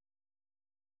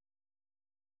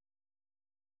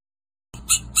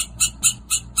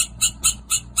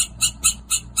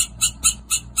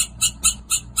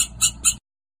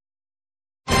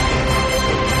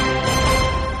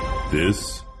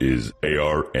This is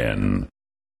ARN.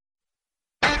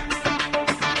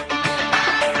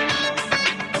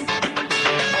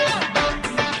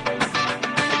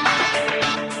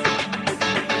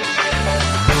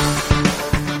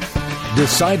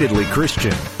 Decidedly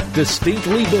Christian,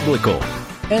 distinctly biblical,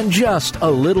 and just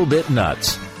a little bit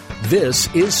nuts.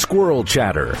 This is Squirrel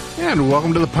Chatter. And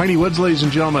welcome to the Piney Woods, ladies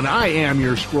and gentlemen. I am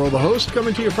your Squirrel, the host,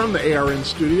 coming to you from the ARN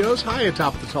studios, high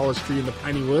atop the tallest tree in the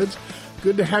Piney Woods.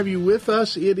 Good to have you with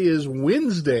us. It is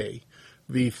Wednesday,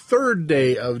 the 3rd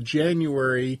day of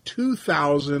January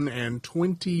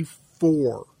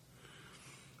 2024.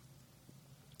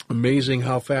 Amazing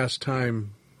how fast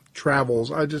time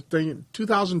travels. I just think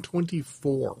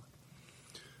 2024.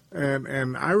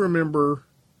 And I remember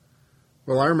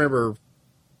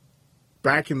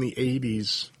back in the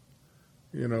 80s,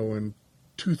 you know, when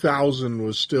 2000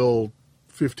 was still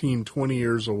 15, 20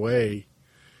 years away,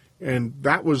 and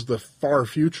that was the far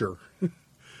future.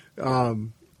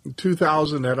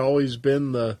 2000 had always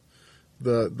been the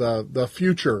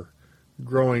future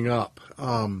growing up.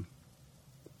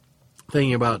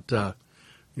 Thinking about,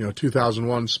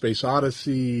 2001 Space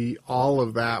Odyssey, all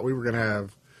of that. We were going to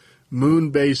have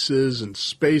moon bases and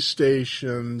space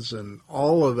stations and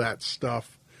all of that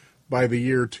stuff by the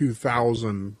year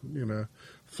 2000,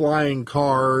 flying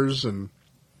cars and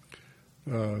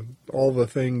all the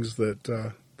things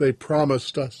that they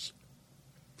promised us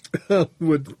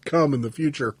would come in the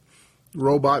future.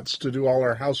 Robots to do all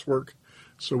our housework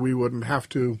so we wouldn't have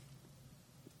to,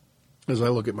 as I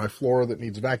look at my floor that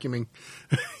needs vacuuming,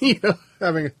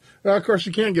 of course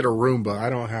you can't get a Roomba.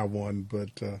 I don't have one, but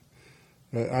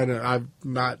I've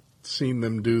not seen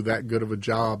them do that good of a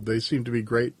job. They seem to be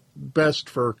great. Best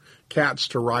for cats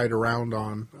to ride around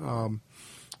on.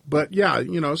 But yeah,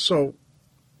 so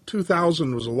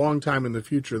 2000 was a long time in the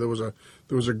future. There was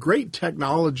a great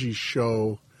technology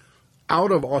show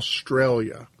out of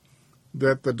Australia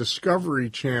that the Discovery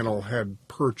Channel had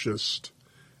purchased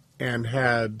and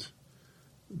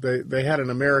they had an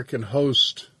American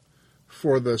host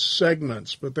for the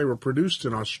segments, but they were produced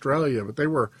in Australia. But they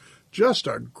were just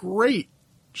a great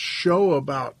show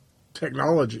about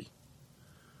technology.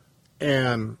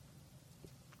 And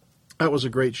that was a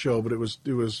great show, but it was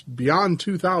beyond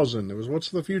 2000. It was, what's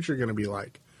the future going to be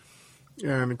like?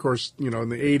 And, of course, in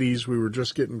the 80s, we were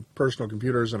just getting personal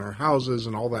computers in our houses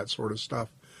and all that sort of stuff.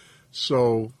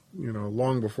 So,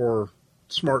 long before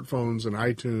smartphones and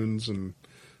iTunes and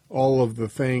all of the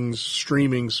things,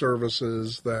 streaming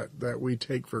services that we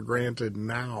take for granted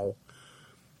now.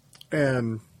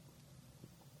 And,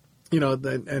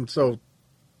 and so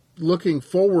looking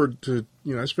forward to,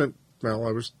 I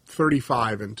was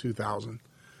 35 in 2000.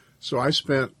 So I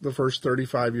spent the first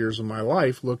 35 years of my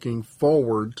life looking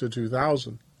forward to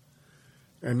 2000.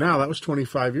 And now that was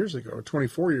 25 years ago, or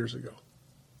 24 years ago.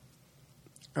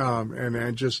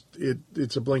 And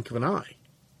it's a blink of an eye.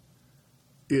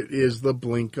 It is the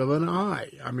blink of an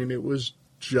eye. I mean, it was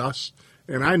just,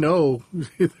 and I know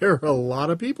there are a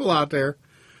lot of people out there,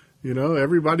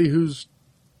 everybody who's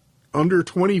under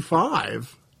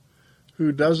 25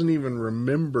 who doesn't even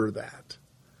remember that.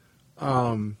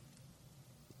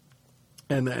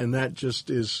 And that just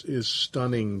is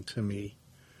stunning to me.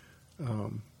 I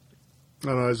don't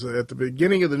know, at the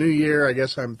beginning of the new year, I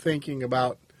guess I'm thinking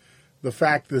about the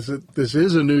fact that this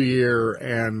is a new year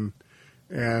and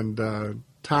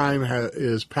time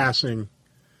is passing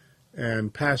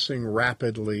and passing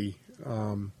rapidly.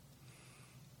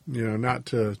 Not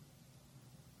to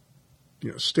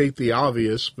state the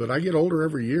obvious, but I get older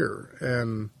every year,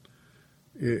 and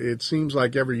it seems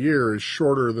like every year is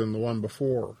shorter than the one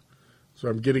before. So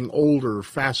I'm getting older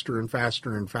faster and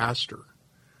faster and faster.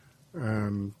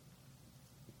 And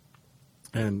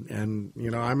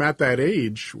I'm at that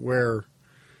age where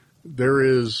there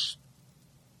is,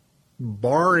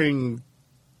 barring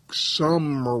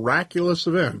some miraculous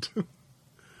event,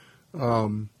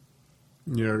 or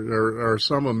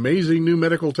some amazing new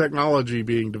medical technology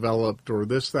being developed, or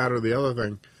this, that, or the other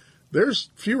thing, there's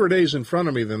fewer days in front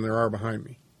of me than there are behind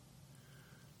me.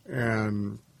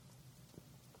 And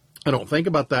I don't think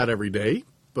about that every day,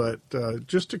 but it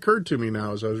just occurred to me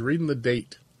now as I was reading the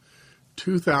date,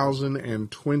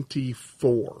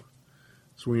 2024,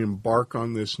 as we embark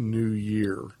on this new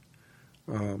year.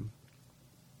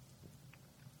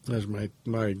 As my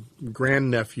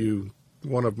grandnephew,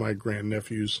 one of my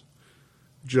grandnephews,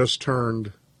 just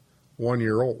turned 1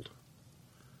 year old.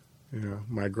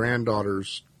 My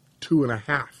granddaughter's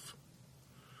 2.5,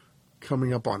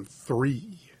 coming up on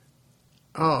 3.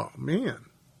 Oh, man.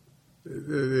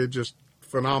 It just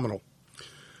phenomenal.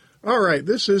 All right,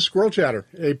 this is Squirrel Chatter,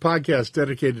 a podcast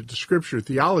dedicated to scripture,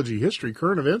 theology, history,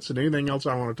 current events, and anything else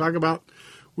I want to talk about.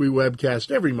 We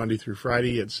webcast every Monday through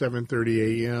Friday at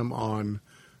 7:30 a.m. on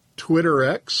Twitter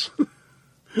X,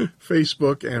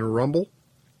 Facebook, and Rumble.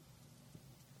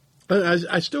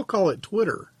 I still call it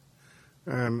Twitter,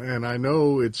 and I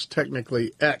know it's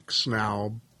technically X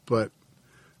now, but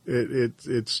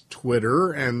it's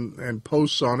Twitter, and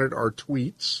posts on it are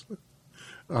tweets.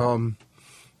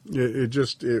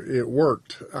 It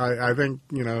worked. I think,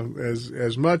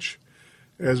 as much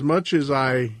as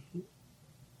I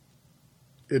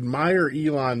admire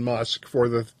Elon Musk for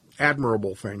the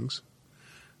admirable things,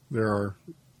 there are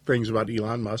things about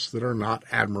Elon Musk that are not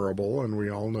admirable, and we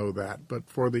all know that. But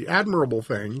for the admirable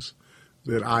things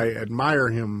that I admire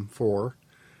him for,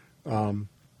 and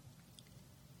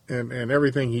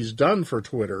everything he's done for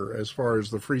Twitter as far as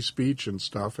the free speech and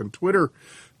stuff. And Twitter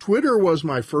was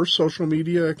my first social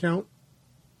media account,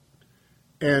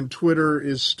 and Twitter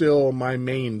is still my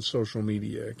main social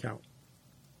media account.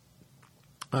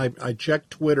 I check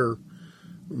Twitter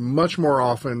much more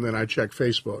often than I check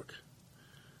Facebook.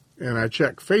 And I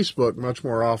check Facebook much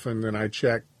more often than I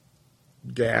check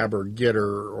Gab or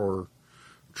Gitter or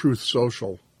Truth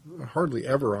Social. Hardly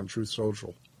ever on Truth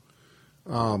Social.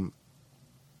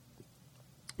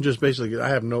 Just basically, I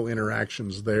have no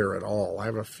interactions there at all. I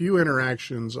have a few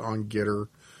interactions on Gitter,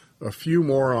 a few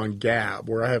more on Gab,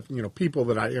 where I have, people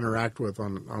that I interact with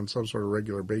on some sort of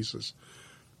regular basis.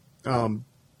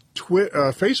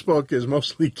 Facebook is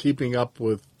mostly keeping up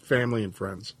with family and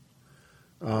friends.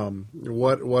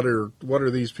 What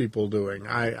are these people doing?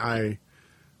 I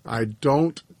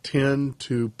don't tend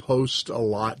to post a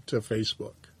lot to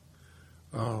Facebook.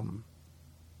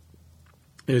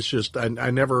 It's just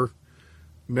I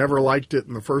never liked it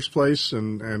in the first place,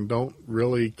 and don't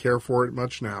really care for it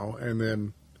much now. And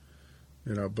then,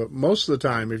 but most of the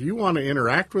time, if you want to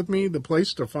interact with me, the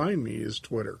place to find me is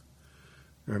Twitter,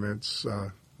 and it's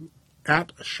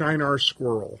at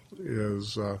ShineRSquirrel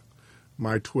is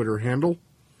my Twitter handle.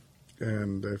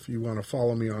 And if you want to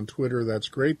follow me on Twitter, that's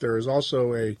great. There is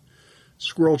also a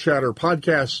Squirrel Chatter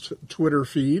podcast Twitter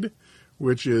feed,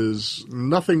 which is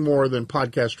nothing more than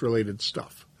podcast-related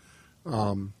stuff.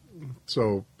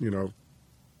 So, the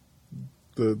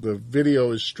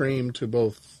video is streamed to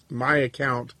both my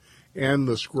account and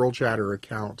the Squirrel Chatter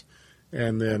account.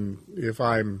 And then if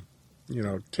I'm,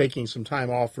 taking some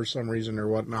time off for some reason or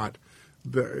whatnot,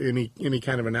 any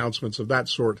kind of announcements of that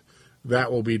sort,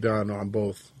 that will be done on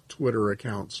both Twitter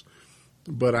accounts.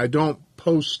 But I don't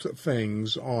post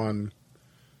things on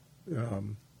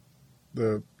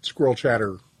the Squirrel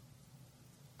Chatter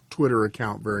Twitter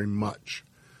account very much.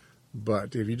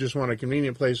 But if you just want a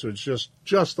convenient place where it's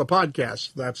just the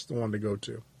podcast, that's the one to go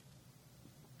to.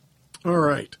 All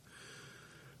right.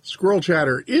 Squirrel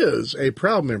Chatter is a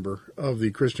proud member of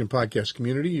the Christian Podcast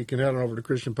Community. You can head on over to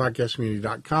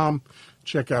ChristianPodcastCommunity.com,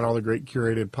 check out all the great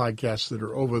curated podcasts that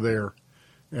are over there,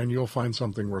 and you'll find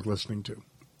something worth listening to.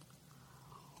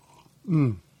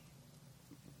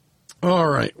 All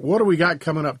right. What do we got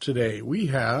coming up today? We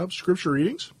have scripture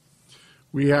readings.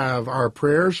 We have our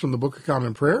prayers from the Book of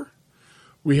Common Prayer.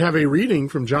 We have a reading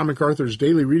from John MacArthur's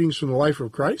Daily Readings from the Life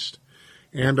of Christ.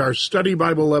 And our study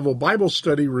Bible level Bible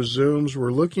study resumes.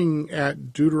 We're looking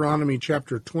at Deuteronomy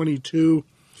chapter 22.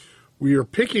 We are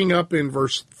picking up in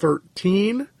verse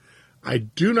 13. I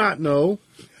do not know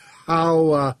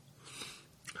how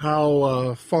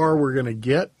far we're going to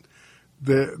get.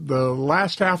 The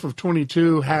last half of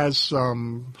 22 has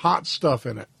some hot stuff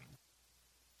in it.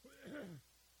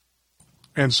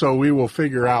 And so we will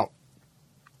figure out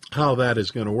how that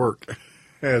is going to work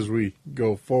as we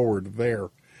go forward there.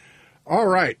 All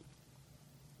right.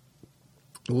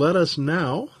 Let us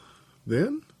now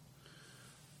then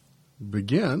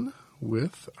begin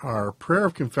with our prayer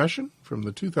of confession from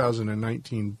the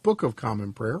 2019 Book of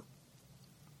Common Prayer.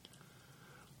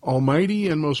 Almighty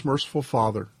and most merciful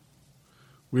Father,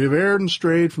 we have erred and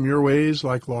strayed from your ways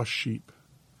like lost sheep.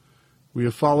 We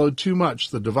have followed too much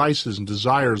the devices and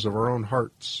desires of our own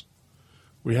hearts.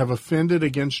 We have offended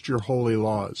against your holy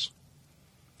laws.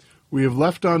 We have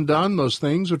left undone those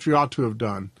things which we ought to have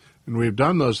done, and we have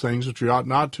done those things which we ought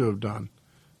not to have done.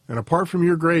 And apart from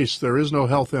your grace, there is no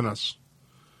health in us.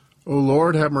 O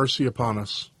Lord, have mercy upon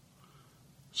us.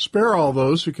 Spare all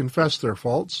those who confess their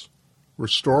faults.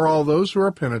 Restore all those who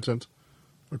are penitent,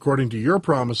 according to your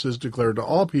promises declared to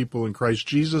all people in Christ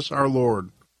Jesus our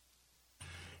Lord.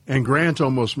 And grant,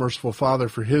 O most merciful Father,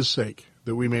 for his sake,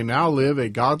 that we may now live a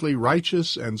godly,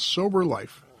 righteous, and sober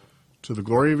life, to the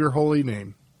glory of your holy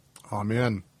name.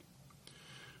 Amen.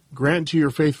 Grant to your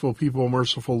faithful people,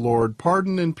 merciful Lord,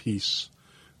 pardon and peace,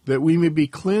 that we may be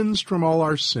cleansed from all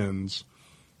our sins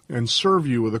and serve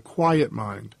you with a quiet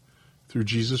mind. Through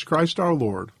Jesus Christ our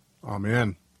Lord.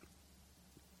 Amen.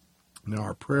 Now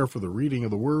our prayer for the reading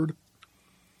of the Word.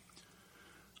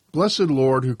 Blessed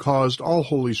Lord, who caused all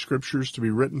holy scriptures to be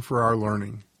written for our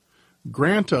learning,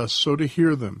 grant us so to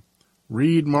hear them,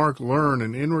 read, mark, learn,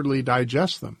 and inwardly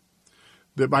digest them,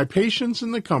 that by patience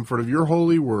and the comfort of your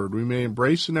holy word we may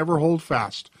embrace and ever hold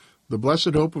fast the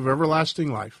blessed hope of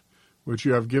everlasting life, which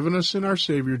you have given us in our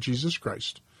Savior Jesus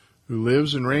Christ, who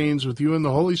lives and reigns with you in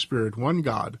the Holy Spirit, one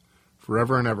God,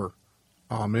 forever and ever.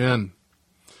 Amen.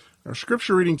 Our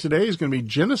scripture reading today is going to be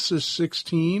Genesis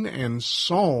 16 and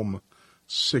Psalm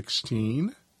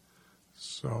 16.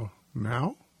 So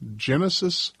now,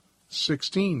 Genesis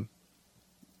 16.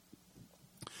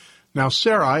 Now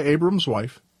Sarai, Abram's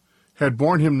wife, had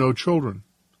borne him no children,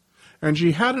 and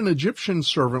she had an Egyptian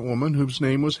servant woman whose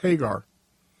name was Hagar.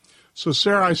 So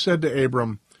Sarai said to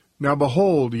Abram, Now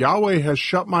behold, Yahweh has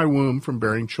shut my womb from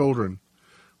bearing children.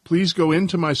 Please go in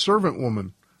to my servant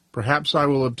woman. Perhaps I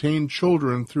will obtain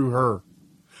children through her.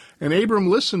 And Abram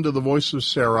listened to the voice of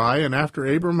Sarai, and after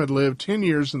Abram had lived 10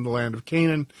 years in the land of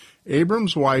Canaan,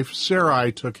 Abram's wife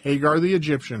Sarai took Hagar the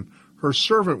Egyptian, her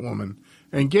servant woman,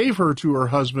 and gave her to her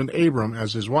husband Abram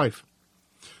as his wife.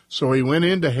 So he went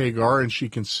in to Hagar, and she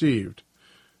conceived.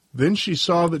 Then she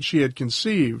saw that she had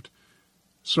conceived,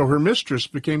 so her mistress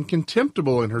became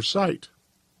contemptible in her sight.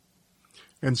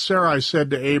 And Sarai said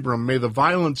to Abram, May the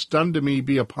violence done to me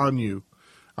be upon you.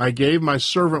 I gave my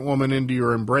servant woman into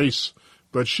your embrace,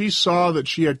 but she saw that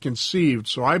she had conceived,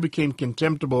 so I became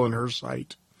contemptible in her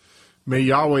sight. May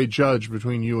Yahweh judge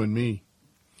between you and me.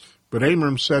 But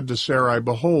Abram said to Sarai,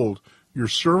 Behold, your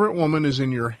servant woman is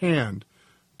in your hand.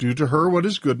 Do to her what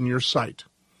is good in your sight.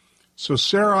 So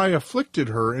Sarai afflicted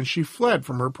her, and she fled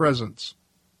from her presence.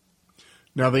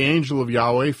 Now the angel of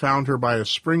Yahweh found her by a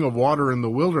spring of water in the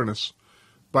wilderness,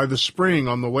 by the spring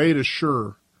on the way to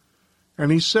Shur.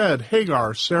 And he said,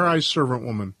 Hagar, Sarai's servant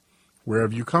woman, where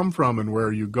have you come from, and where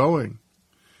are you going?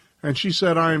 And she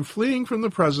said, I am fleeing from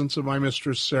the presence of my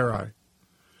mistress Sarai.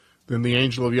 Then the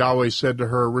angel of Yahweh said to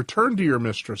her, Return to your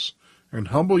mistress, and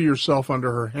humble yourself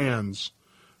under her hands.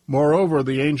 Moreover,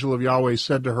 the angel of Yahweh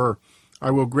said to her, I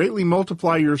will greatly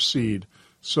multiply your seed,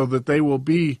 so that they will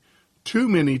be too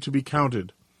many to be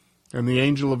counted. And the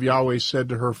angel of Yahweh said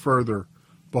to her further,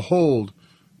 Behold,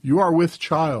 you are with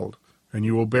child, and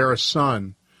you will bear a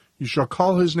son. You shall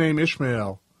call his name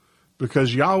Ishmael,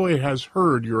 because Yahweh has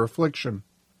heard your affliction.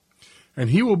 And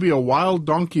he will be a wild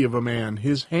donkey of a man.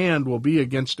 His hand will be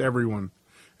against everyone,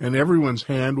 and everyone's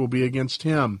hand will be against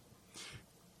him.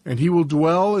 And he will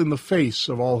dwell in the face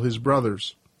of all his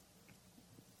brothers.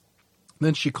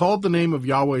 Then she called the name of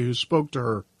Yahweh who spoke to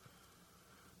her.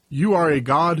 You are a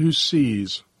God who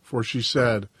sees, for she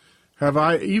said, Have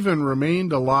I even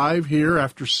remained alive here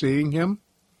after seeing him?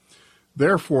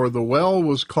 Therefore the well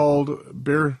was called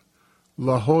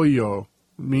Ber-Lahoyo,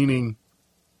 meaning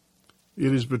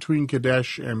it is between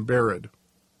Kadesh and Bered.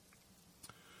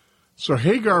 So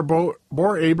Hagar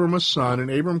bore Abram a son,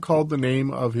 and Abram called the name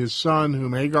of his son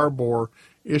whom Hagar bore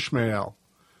Ishmael.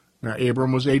 Now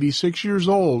Abram was 86 years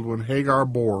old when Hagar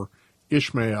bore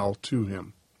Ishmael to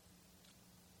him.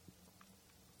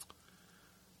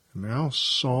 And now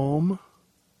Psalm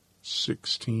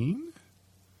 16,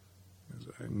 as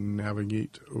I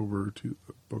navigate over to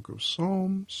the book of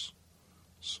Psalms,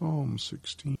 Psalm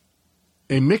 16.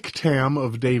 A miktam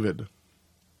of David.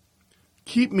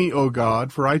 Keep me, O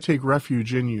God, for I take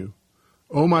refuge in you.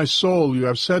 O my soul, you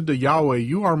have said to Yahweh,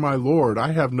 You are my Lord,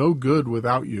 I have no good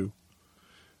without you.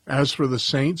 As for the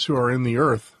saints who are in the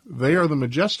earth, they are the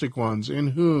majestic ones, in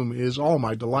whom is all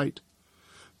my delight.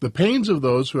 The pains of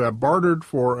those who have bartered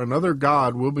for another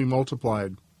god will be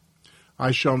multiplied.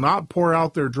 I shall not pour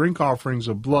out their drink offerings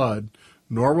of blood,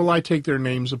 nor will I take their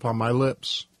names upon my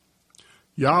lips.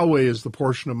 Yahweh is the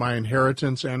portion of my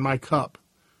inheritance and my cup.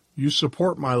 You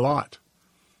support my lot.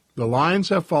 The lines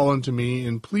have fallen to me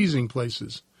in pleasing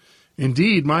places.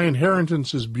 Indeed, my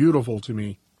inheritance is beautiful to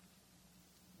me.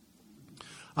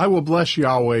 I will bless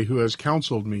Yahweh who has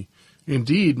counseled me.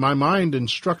 Indeed, my mind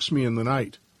instructs me in the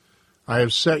night. I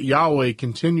have set Yahweh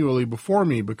continually before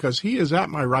me, because he is at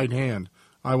my right hand.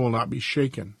 I will not be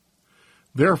shaken.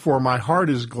 Therefore my heart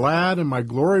is glad, and my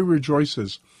glory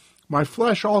rejoices. My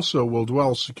flesh also will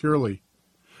dwell securely.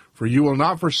 For you will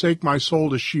not forsake my soul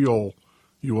to Sheol.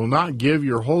 You will not give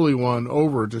your Holy One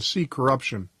over to see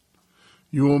corruption.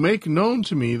 You will make known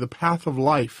to me the path of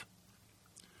life.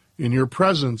 In your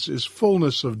presence is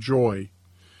fullness of joy.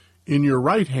 In your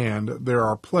right hand there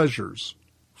are pleasures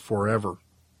forever.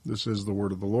 This is the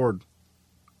word of the Lord.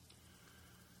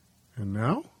 And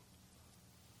now,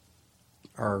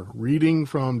 Our reading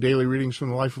from Daily Readings from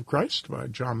the Life of Christ by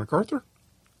John MacArthur.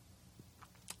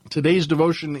 Today's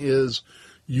devotion is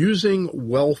Using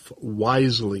Wealth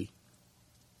Wisely.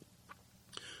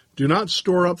 Do not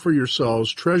store up for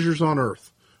yourselves treasures on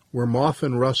earth, where moth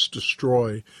and rust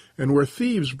destroy, and where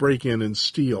thieves break in and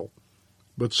steal.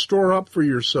 But store up for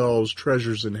yourselves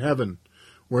treasures in heaven,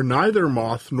 where neither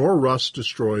moth nor rust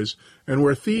destroys, and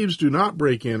where thieves do not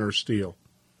break in or steal.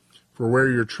 For where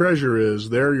your treasure is,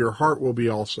 there your heart will be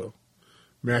also.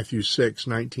 Matthew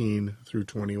 6:19 through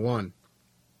 21.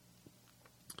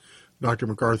 Dr.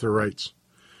 MacArthur writes,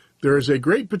 there is a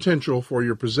great potential for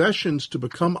your possessions to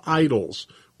become idols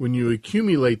when you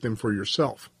accumulate them for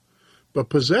yourself. But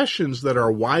possessions that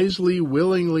are wisely,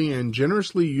 willingly, and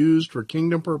generously used for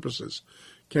kingdom purposes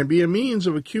can be a means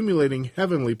of accumulating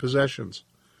heavenly possessions.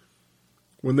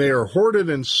 When they are hoarded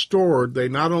and stored, they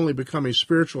not only become a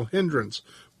spiritual hindrance,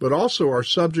 but also are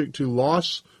subject to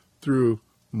loss through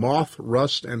moth,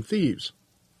 rust, and thieves.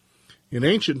 In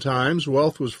ancient times,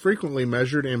 wealth was frequently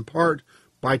measured in part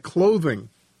by clothing.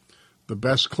 The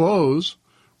best clothes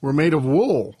were made of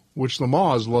wool, which the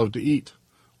moths loved to eat.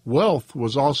 Wealth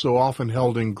was also often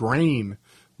held in grain.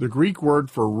 The Greek word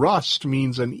for rust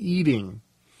means an eating.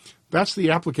 That's the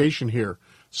application here,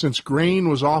 since grain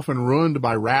was often ruined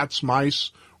by rats,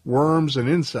 mice, worms, and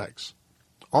insects.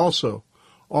 Also,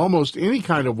 almost any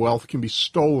kind of wealth can be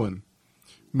stolen.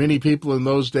 Many people in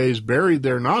those days buried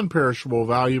their non-perishable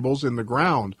valuables in the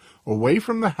ground, away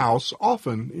from the house,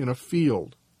 often in a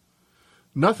field.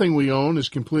 Nothing we own is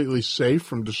completely safe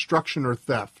from destruction or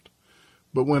theft.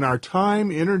 But when our time,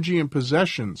 energy, and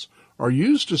possessions are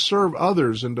used to serve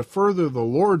others and to further the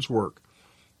Lord's work,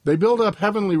 they build up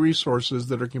heavenly resources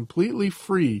that are completely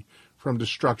free from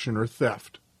destruction or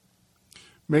theft.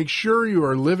 Make sure you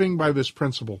are living by this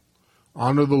principle.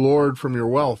 Honor the Lord from your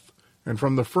wealth and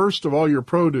from the first of all your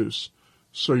produce,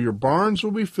 so your barns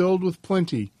will be filled with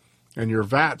plenty, and your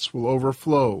vats will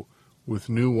overflow with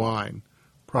new wine.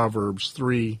 Proverbs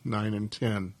 3:9 and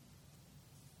 10.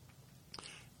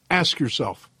 Ask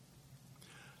yourself,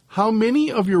 how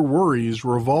many of your worries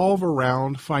revolve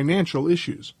around financial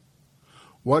issues?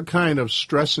 What kind of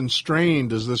stress and strain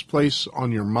does this place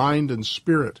on your mind and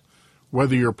spirit,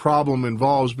 whether your problem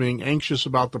involves being anxious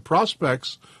about the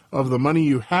prospects of the money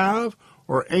you have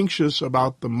or anxious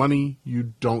about the money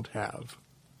you don't have?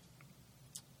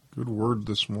 Good word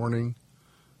this morning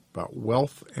about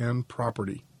wealth and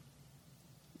property.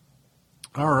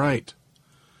 All right.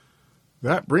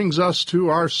 That brings us to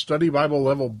our study Bible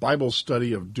level Bible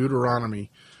study of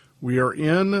Deuteronomy. We are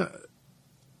in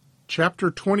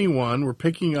chapter 21. We're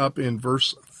picking up in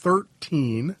verse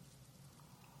 13.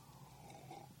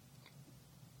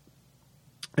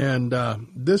 And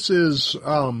this is,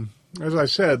 as I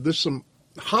said, there's some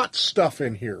hot stuff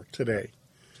in here today.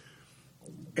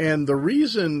 And the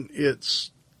reason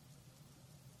it's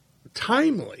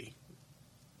timely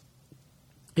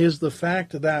is the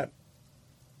fact that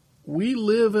we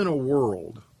live in a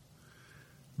world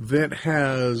that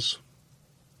has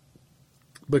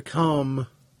become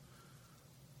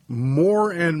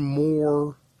more and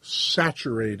more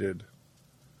saturated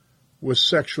with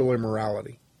sexual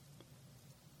immorality.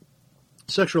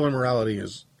 Sexual immorality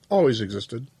has always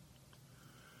existed,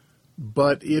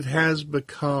 but it has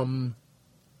become,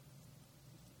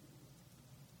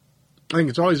 I think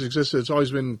it's always existed, it's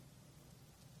always been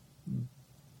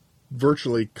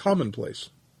virtually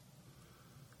commonplace.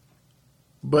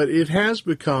 But it has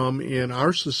become in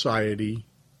our society,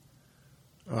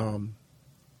 and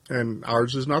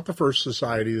ours is not the first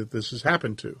society that this has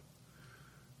happened to,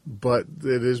 but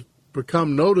it has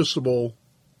become noticeable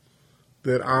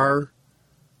that our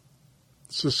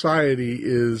society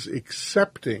is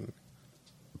accepting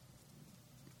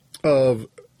of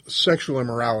sexual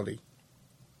immorality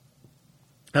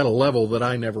at a level that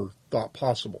I never thought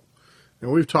possible.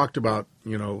 And we've talked about,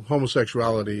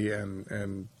 homosexuality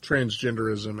and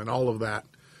transgenderism and all of that,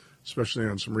 especially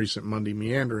on some recent Monday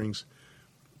meanderings.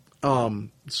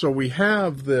 So we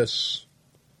have this,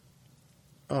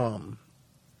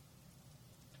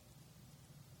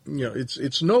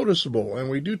 it's noticeable, and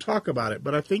we do talk about it,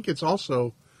 but I think it's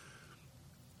also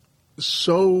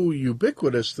so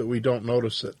ubiquitous that we don't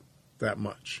notice it that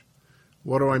much.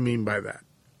 What do I mean by that?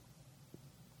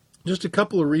 Just a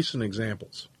couple of recent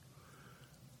examples.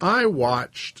 I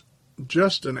watched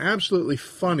just an absolutely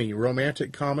funny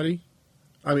romantic comedy.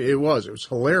 I mean, it was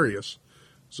hilarious.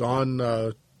 It's on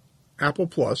Apple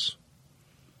Plus,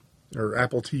 or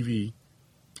Apple TV,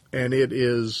 and it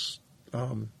is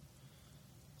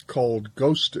called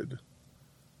Ghosted.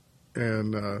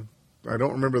 And I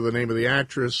don't remember the name of the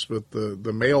actress, but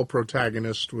the male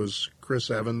protagonist was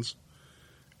Chris Evans.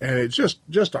 And it's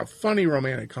just a funny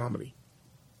romantic comedy.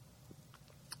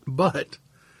 But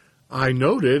I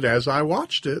noted as I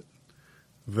watched it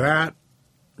that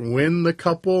when the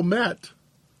couple met,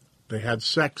 they had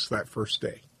sex that first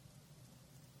day.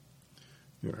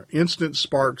 You know, instant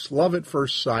sparks, love at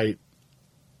first sight.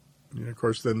 And of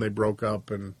course, then they broke up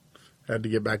and had to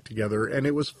get back together. And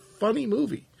it was a funny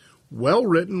movie, well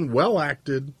written, well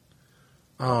acted.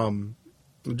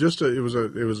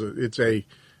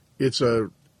 It's a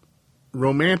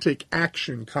romantic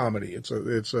action comedy. It's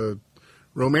a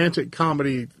romantic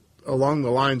comedy along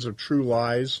the lines of True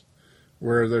Lies,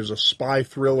 where there's a spy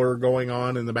thriller going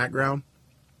on in the background.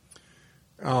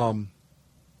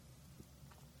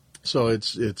 So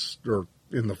it's or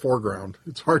in the foreground.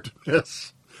 It's hard to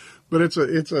miss, but it's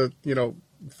a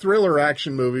thriller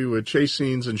action movie with chase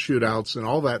scenes and shootouts and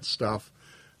all that stuff.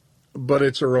 But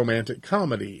it's a romantic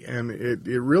comedy, and it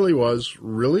really was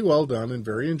really well done and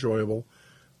very enjoyable.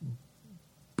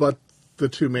 But the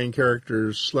two main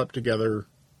characters slept together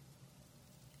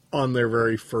on their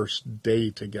very first day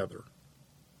together.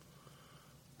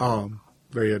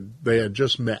 They had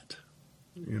just met,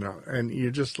 and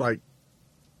you're just like,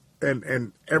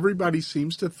 and everybody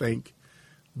seems to think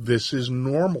this is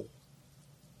normal.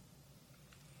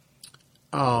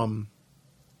 And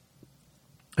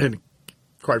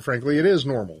quite frankly, it is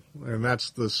normal, and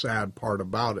that's the sad part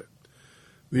about it.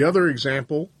 The other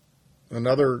example,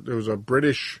 there was a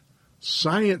British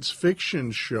science fiction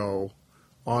show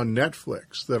on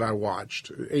Netflix that I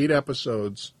watched, 8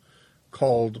 episodes,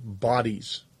 called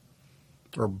Bodies,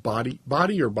 or Body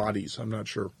or Bodies, I'm not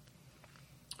sure.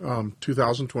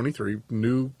 2023,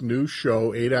 new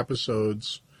show, 8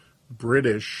 episodes,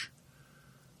 British.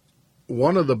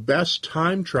 One of the best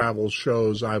time travel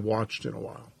shows I've watched in a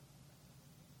while.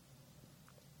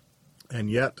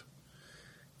 And yet,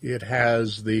 it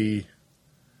has the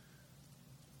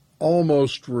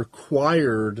almost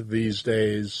required these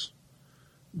days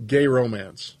gay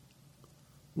romance,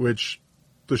 which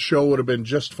the show would have been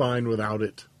just fine without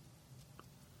it.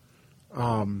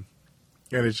 And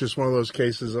it's just one of those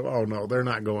cases of, oh no, they're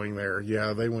not going there.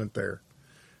 Yeah, they went there,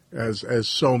 as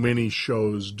so many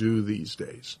shows do these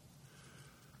days.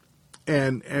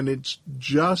 And it's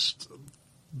just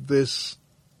this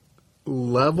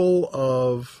level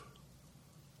of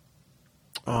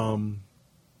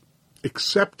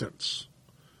acceptance,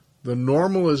 the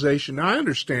normalization. Now, I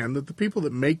understand that the people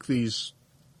that make these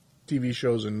TV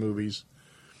shows and movies,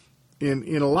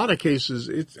 in a lot of cases,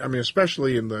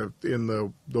 especially in the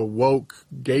woke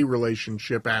gay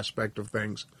relationship aspect of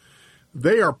things,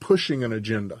 they are pushing an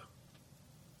agenda.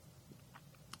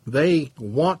 They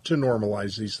want to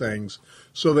normalize these things,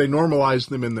 so they normalize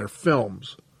them in their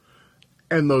films.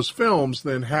 And those films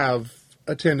then have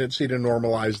a tendency to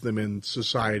normalize them in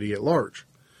society at large.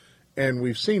 And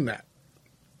we've seen that.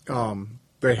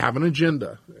 They have an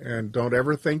agenda, and don't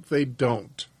ever think they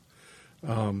don't.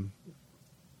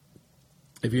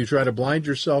 If you try to blind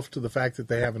yourself to the fact that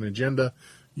they have an agenda,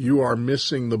 you are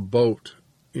missing the boat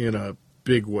in a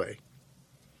big way.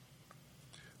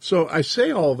 So I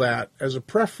say all that as a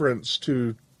preference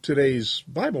to today's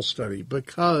Bible study,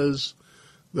 because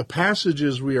the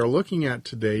passages we are looking at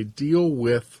today deal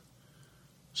with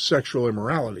sexual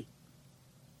immorality,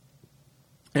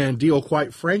 and deal,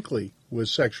 quite frankly, with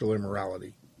sexual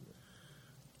immorality.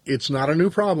 It's not a new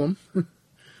problem.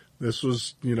 This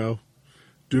was,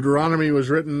 Deuteronomy was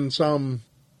written some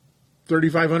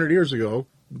 3,500 years ago,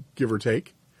 give or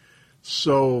take.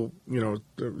 So,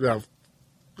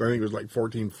 I think it was like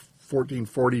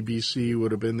 1440 BC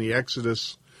would have been the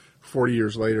Exodus 40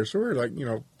 years later. So we're like,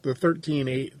 the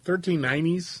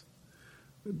 1390s,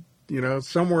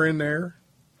 somewhere in there.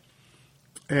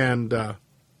 And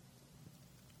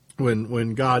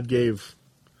when God gave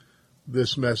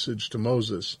this message to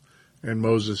Moses, and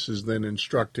Moses is then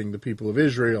instructing the people of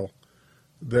Israel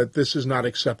that this is not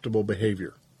acceptable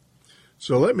behavior.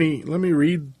 So let me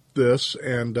read this,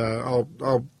 and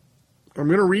I'm going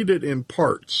to read it in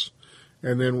parts,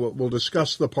 and then we'll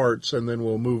discuss the parts, and then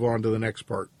we'll move on to the next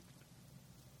part.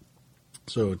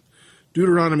 So,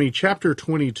 Deuteronomy chapter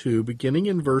 22, beginning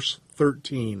in verse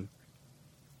 13.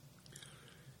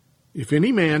 If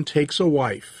any man takes a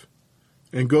wife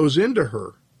and goes into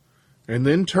her, and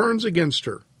then turns against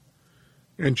her,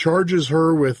 and charges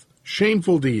her with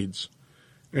shameful deeds,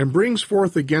 and brings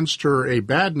forth against her a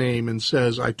bad name, and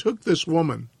says, I took this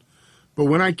woman, but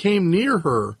when I came near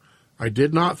her, I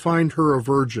did not find her a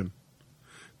virgin.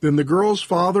 Then the girl's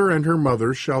father and her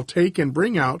mother shall take and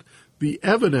bring out the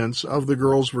evidence of the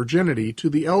girl's virginity to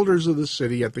the elders of the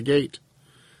city at the gate.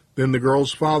 Then the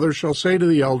girl's father shall say to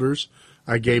the elders,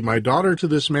 I gave my daughter to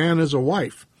this man as a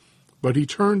wife. But he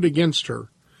turned against her,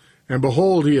 and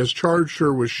behold, he has charged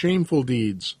her with shameful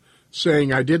deeds,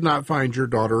 saying, I did not find your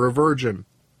daughter a virgin.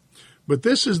 But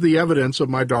this is the evidence of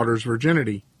my daughter's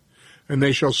virginity. And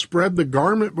they shall spread the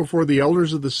garment before the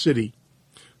elders of the city.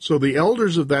 So the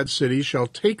elders of that city shall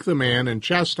take the man and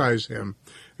chastise him,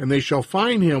 and they shall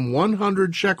fine him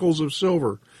 100 shekels of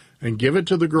silver, and give it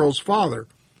to the girl's father,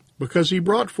 because he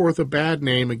brought forth a bad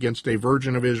name against a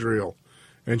virgin of Israel.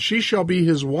 And she shall be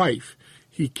his wife.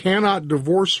 He cannot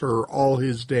divorce her all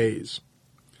his days.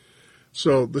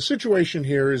 So the situation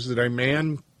here is that a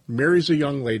man marries a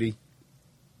young lady,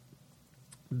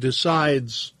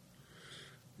 decides,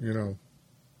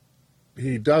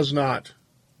 he does not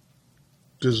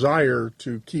desire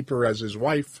to keep her as his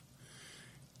wife,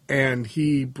 and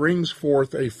he brings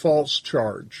forth a false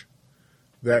charge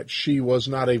that she was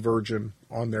not a virgin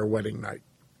on their wedding night.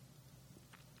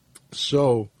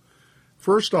 So,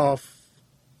 first off,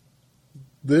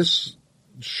 this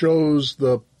shows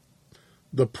the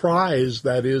prize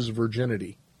that is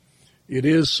virginity. It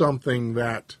is something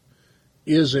that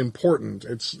is important.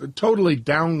 It's totally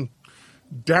devalued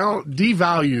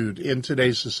in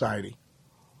today's society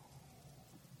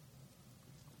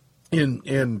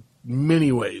in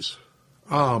many ways.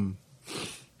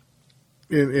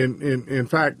 In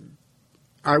fact,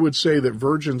 I would say that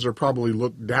virgins are probably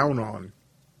looked down on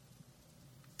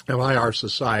by our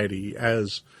society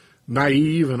as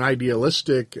naive and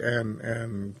idealistic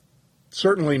and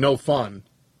certainly no fun,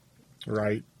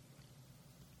 right?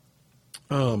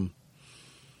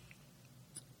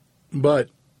 But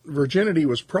virginity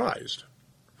was prized.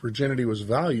 Virginity was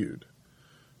valued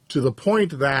to the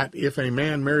point that if a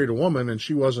man married a woman and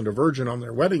she wasn't a virgin on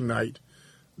their wedding night,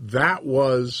 that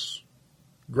was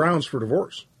grounds for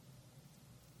divorce.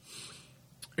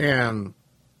 And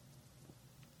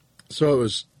so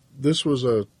this was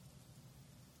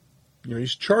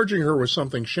he's charging her with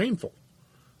something shameful,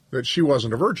 that she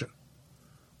wasn't a virgin.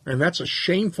 And that's a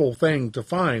shameful thing to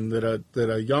find, that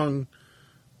a young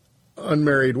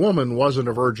unmarried woman wasn't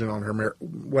a virgin on her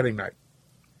wedding night.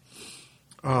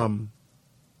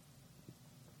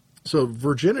 So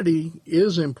virginity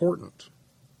is important.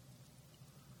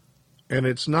 And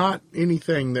it's not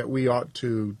anything that we ought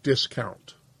to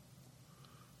discount.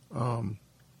 And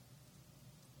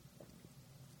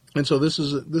so this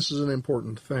is an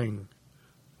important thing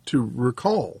to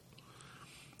recall.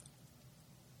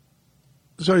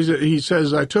 So he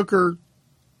says, I took her,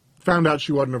 found out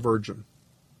she wasn't a virgin.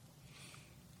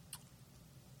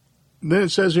 And then it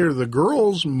says here, the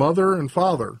girl's mother and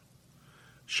father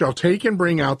shall take and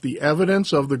bring out the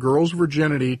evidence of the girl's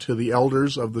virginity to the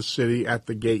elders of the city at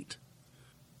the gate.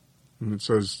 And it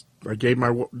says, I gave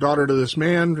my daughter to this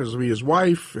man as to be his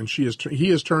wife, and he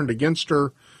has turned against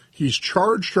her. He's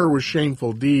charged her with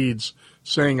shameful deeds,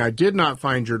 saying, I did not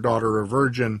find your daughter a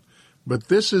virgin, but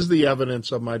this is the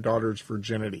evidence of my daughter's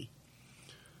virginity.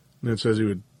 And it says he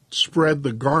would spread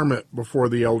the garment before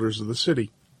the elders of the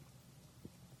city.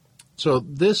 So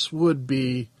this would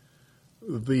be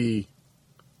the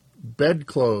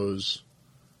bedclothes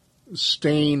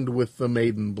stained with the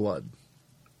maiden blood.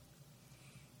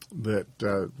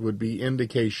 That would be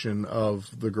indication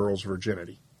of the girl's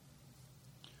virginity.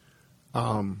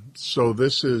 So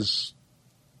this is,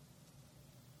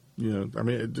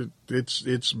 it's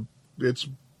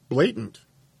blatant,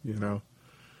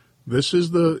 This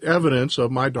is the evidence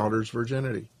of my daughter's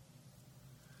virginity.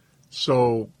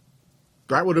 So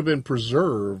that would have been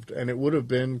preserved, and it would have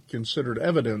been considered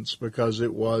evidence because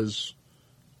it was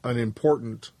an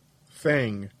important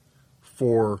thing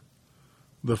for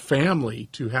the family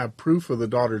to have proof of the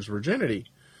daughter's virginity,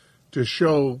 to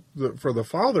show for the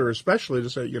father especially to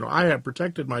say, I have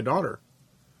protected my daughter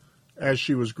as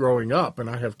she was growing up, and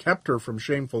I have kept her from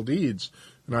shameful deeds,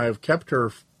 and I have kept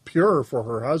her pure for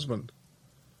her husband.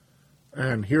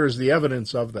 And here's the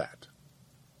evidence of that.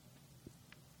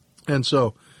 And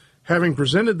so, having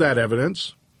presented that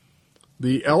evidence,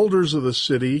 the elders of the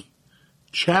city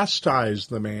chastise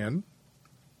the man.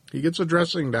 He gets a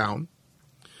dressing down.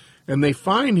 And they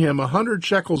fine him 100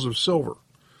 shekels of silver.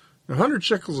 100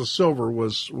 shekels of silver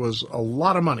was a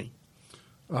lot of money.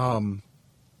 A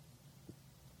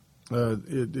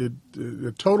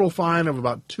total fine of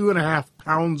about 2.5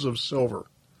 pounds of silver.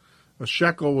 A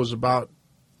shekel was about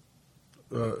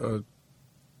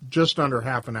just under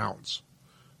half an ounce,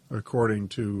 according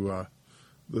to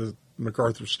the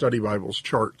MacArthur Study Bible's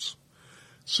charts.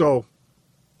 So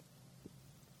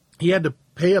he had to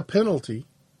pay a penalty.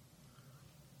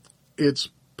 It's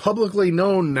publicly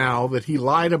known now that he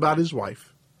lied about his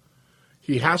wife.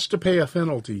 He has to pay a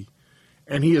penalty,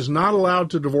 and he is not allowed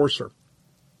to divorce her.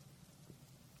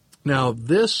 Now,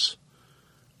 this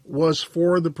was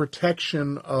for the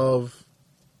protection of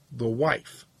the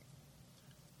wife.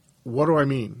 What do I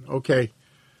mean? Okay.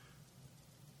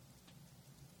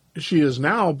 She has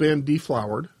now been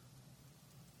deflowered,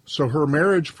 so her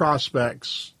marriage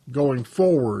prospects going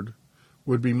forward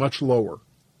would be much lower.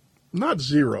 Not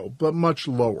zero, but much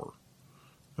lower.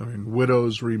 I mean,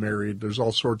 widows remarried, there's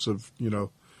all sorts of,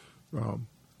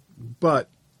 but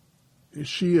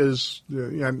she is,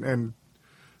 and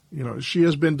she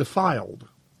has been defiled.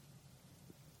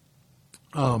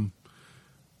 It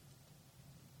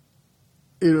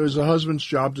is a husband's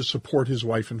job to support his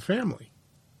wife and family.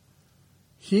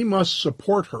 He must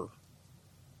support her.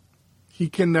 He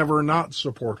can never not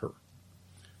support her.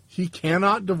 He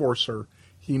cannot divorce her.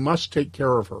 He must take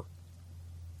care of her.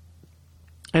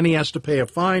 And he has to pay a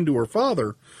fine to her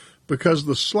father, because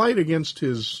the slight against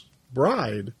his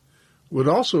bride would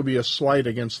also be a slight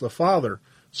against the father,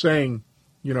 saying,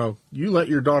 you let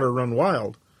your daughter run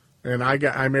wild, and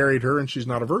I married her and she's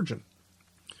not a virgin.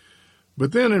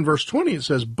 But then in verse 20 it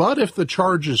says, but if the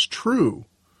charge is true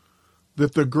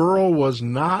that the girl was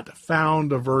not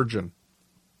found a virgin,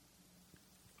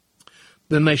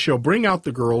 then they shall bring out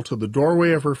the girl to the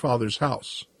doorway of her father's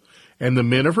house, and the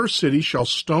men of her city shall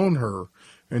stone her,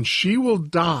 and she will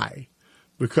die,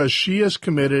 because she has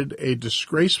committed a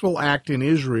disgraceful act in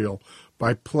Israel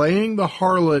by playing the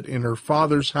harlot in her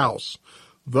father's house.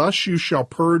 Thus you shall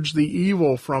purge the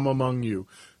evil from among you.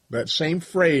 That same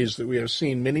phrase that we have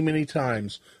seen many, many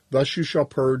times, thus you shall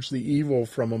purge the evil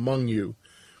from among you.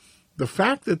 The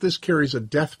fact that this carries a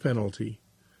death penalty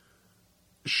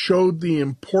showed the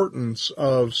importance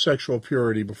of sexual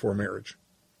purity before marriage.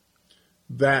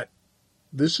 That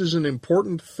this is an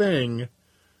important thing,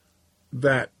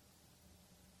 that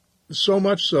so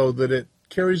much so that it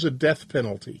carries a death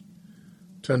penalty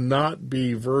to not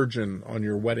be virgin on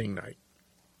your wedding night.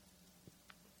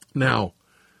 Now,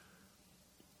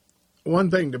 one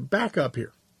thing to back up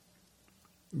here.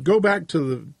 Go back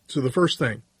to the first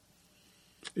thing.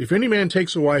 If any man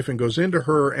takes a wife and goes into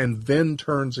her and then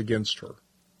turns against her.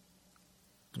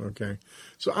 Okay.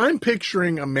 So I'm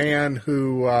picturing a man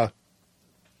who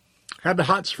had the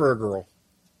hots for a girl,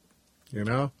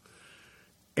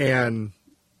 and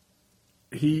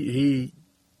he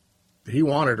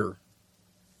wanted her.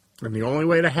 And the only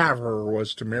way to have her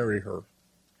was to marry her.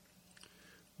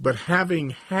 But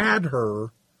having had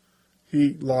her,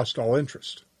 he lost all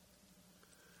interest.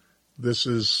 This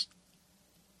is,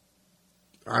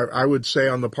 I would say,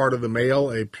 on the part of the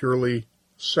male, a purely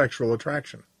sexual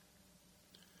attraction.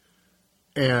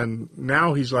 And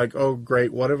now he's like, oh,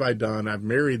 great, what have I done? I've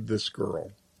married this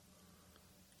girl.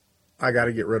 I got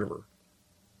to get rid of her.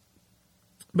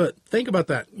 But think about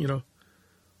that,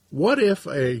 What if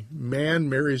a man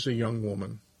marries a young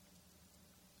woman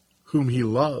whom he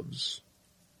loves,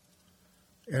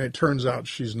 and it turns out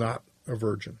she's not a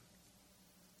virgin?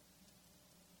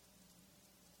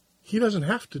 He doesn't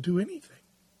have to do anything.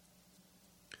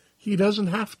 He doesn't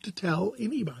have to tell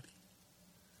anybody.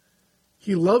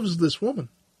 He loves this woman.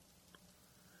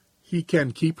 He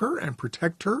can keep her and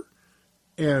protect her,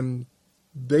 and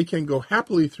they can go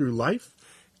happily through life,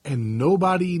 and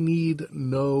nobody need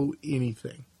know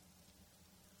anything.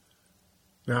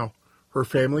 Now, her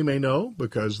family may know,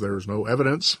 because there's no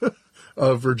evidence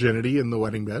of virginity in the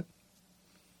wedding bed.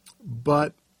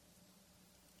 But,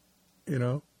 they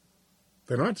don't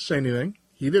have to say anything.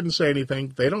 He didn't say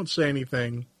anything. They don't say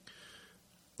anything.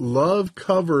 Love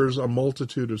covers a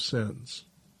multitude of sins.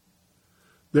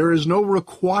 There is no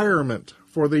requirement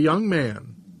for the young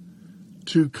man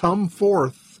to come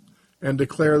forth and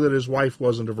declare that his wife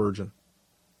wasn't a virgin.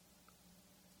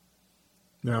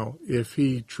 Now, if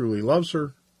he truly loves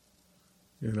her,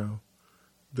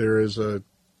 there is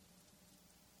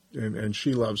and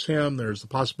she loves him, there's the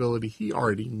possibility he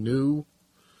already knew.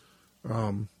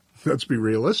 Let's be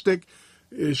realistic.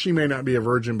 She may not be a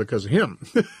virgin because of him.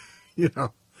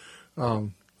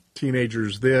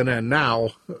 Teenagers then and now,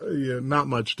 not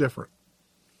much different.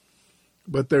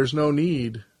 But there's no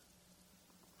need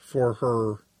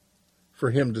for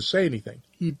him to say anything.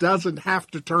 He doesn't have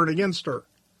to turn against her.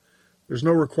 There's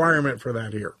no requirement for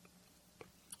that here.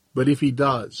 But if he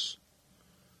does,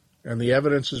 and the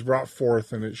evidence is brought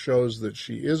forth and it shows that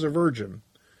she is a virgin,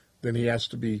 then he has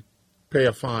to pay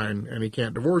a fine and he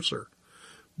can't divorce her.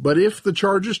 But if the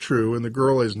charge is true and the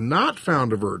girl is not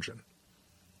found a virgin,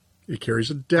 it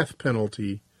carries a death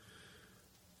penalty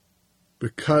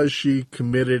because she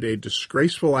committed a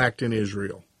disgraceful act in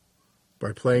Israel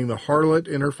by playing the harlot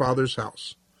in her father's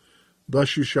house.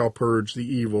 Thus you shall purge the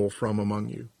evil from among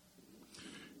you.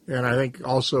 And I think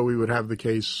also we would have the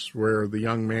case where the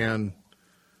young man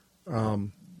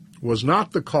was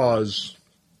not the cause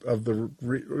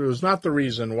it was not the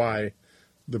reason why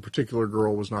the particular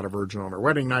girl was not a virgin on her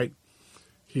wedding night.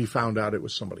 He found out it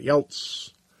was somebody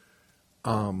else.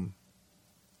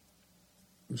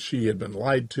 She had been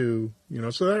lied to,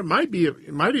 so that it might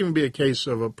even be a case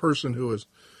of a person who was,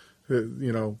 where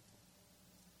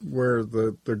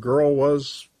the girl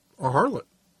was a harlot,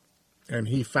 and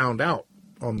he found out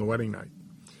on the wedding night.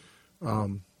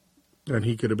 And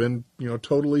he could have been,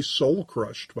 totally soul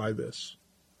crushed by this.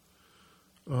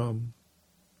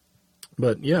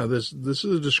 But yeah, this is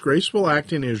a disgraceful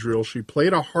act in Israel. She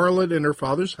played a harlot in her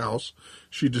father's house.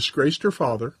 She disgraced her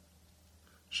father.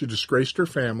 She disgraced her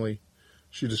family.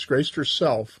 She disgraced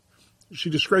herself. She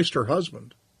disgraced her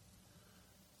husband.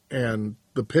 And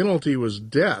the penalty was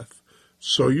death.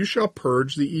 So you shall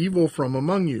purge the evil from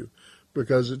among you,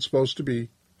 because it's supposed to be,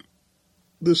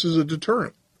 this is a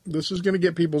deterrent. This is going to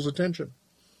get people's attention.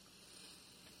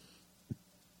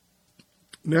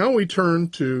 Now we turn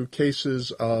to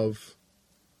cases of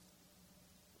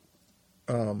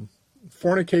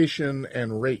fornication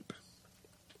and rape.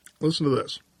 Listen to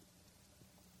this.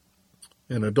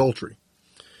 And adultery.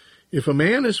 If a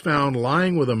man is found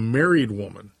lying with a married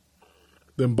woman,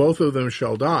 then both of them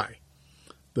shall die.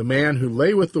 The man who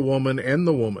lay with the woman and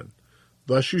the woman.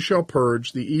 Thus you shall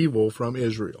purge the evil from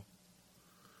Israel.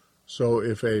 So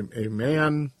if a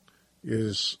man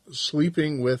is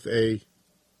sleeping with a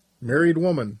married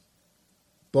woman,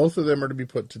 both of them are to be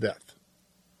put to death,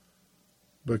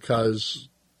 because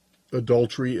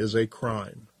adultery is a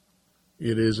crime.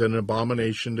 It is an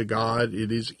abomination to God. It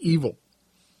is evil.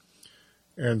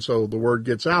 And so the word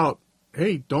gets out,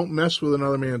 hey, don't mess with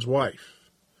another man's wife.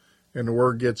 And the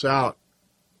word gets out,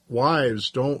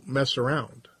 wives, don't mess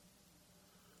around.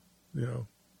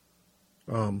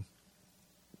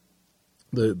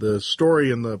 The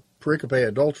story in the pericope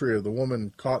adultery of the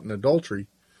woman caught in adultery,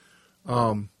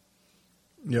 the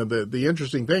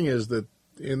interesting thing is that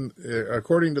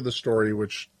according to the story,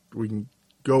 which we can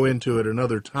go into at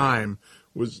another time,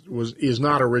 is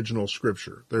not original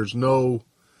scripture. There is no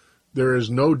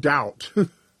doubt.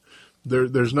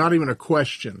 There's not even a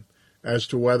question as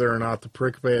to whether or not the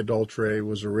pericope adultery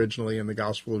was originally in the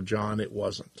Gospel of John. It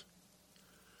wasn't.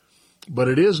 But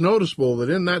it is noticeable that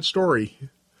in that story,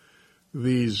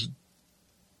 these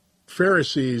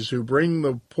Pharisees who bring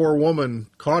the poor woman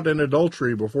caught in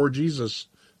adultery before Jesus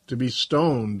to be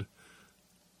stoned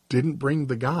didn't bring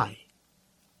the guy.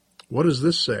 What does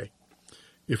this say?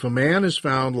 If a man is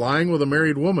found lying with a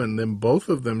married woman, then both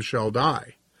of them shall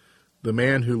die. The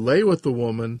man who lay with the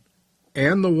woman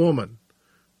and the woman,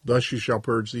 thus you shall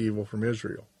purge the evil from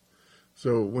Israel.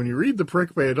 So when you read the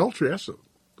pericope adultery,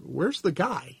 where's the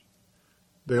guy?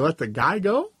 They let the guy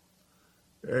go?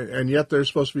 And yet they're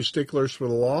supposed to be sticklers for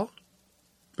the law?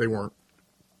 They weren't.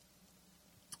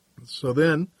 So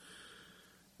then,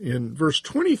 in verse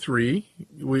 23,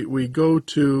 we go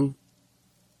to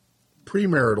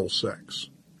premarital sex.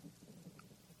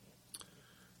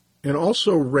 And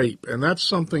also rape. And that's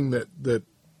something that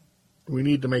we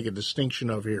need to make a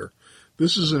distinction of here.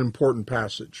 This is an important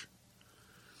passage.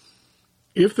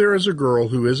 If there is a girl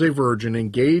who is a virgin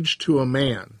engaged to a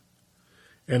man,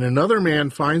 and another man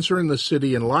finds her in the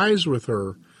city and lies with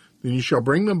her, then you shall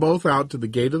bring them both out to the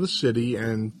gate of the city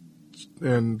and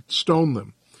stone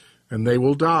them, and they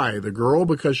will die, the girl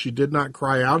because she did not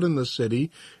cry out in the city,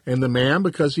 and the man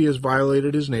because he has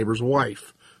violated his neighbor's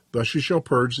wife. Thus you shall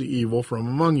purge the evil from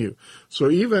among you. So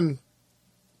even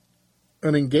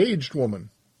an engaged woman,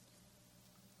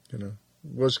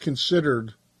 was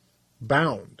considered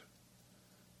bound.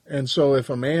 And so if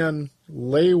a man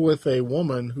lay with a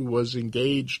woman who was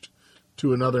engaged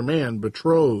to another man,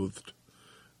 betrothed,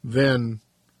 then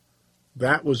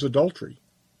that was adultery.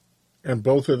 And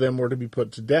both of them were to be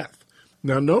put to death.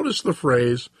 Now notice the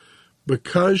phrase,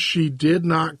 because she did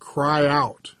not cry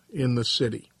out in the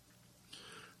city.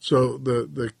 So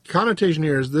the connotation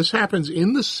here is this happens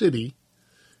in the city,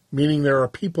 meaning there are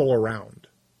people around.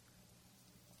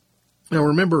 Now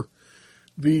remember,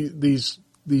 these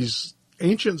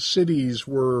ancient cities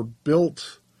were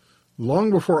built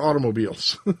long before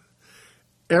automobiles.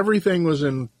 Everything was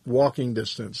in walking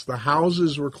distance. The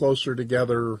houses were closer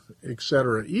together,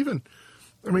 etc.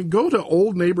 Go to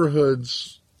old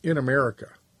neighborhoods in America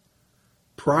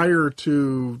prior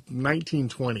to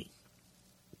 1920.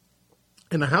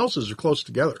 And the houses are close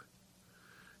together.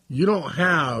 You don't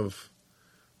have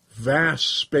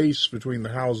vast space between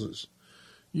the houses.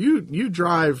 You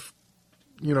drive,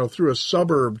 through a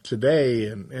suburb today,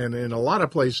 and in a lot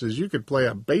of places you could play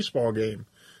a baseball game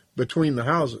between the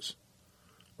houses.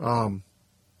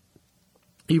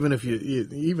 Even if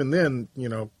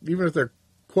they're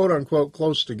quote unquote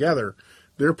close together,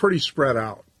 they're pretty spread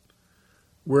out.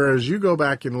 Whereas you go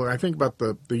back and look, I think about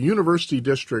the University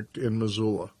District in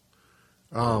Missoula,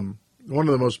 one of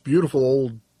the most beautiful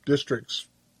old districts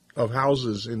of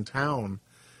houses in town,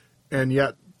 and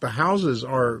yet the houses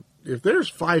are, if there's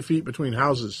 5 feet between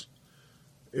houses,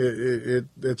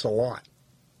 it's a lot.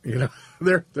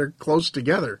 They're close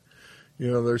together.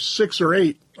 There's 6 or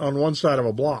 8 on one side of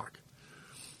a block.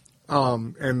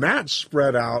 And that's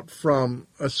spread out from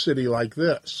a city like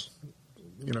this.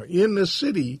 In this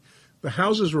city, the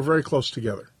houses were very close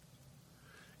together.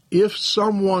 If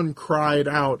someone cried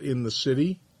out in the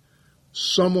city,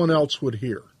 someone else would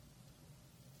hear.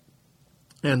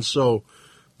 And so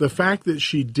the fact that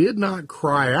she did not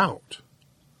cry out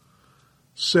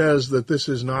says that this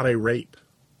is not a rape.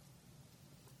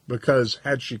 Because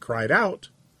had she cried out,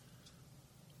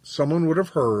 someone would have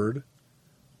heard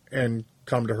and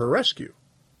come to her rescue.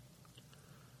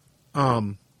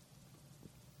 And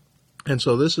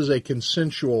so this is a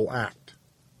consensual act.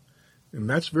 And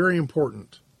that's very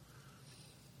important.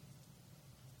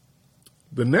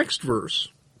 The next verse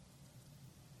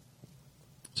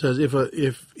says,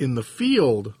 if in the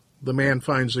field the man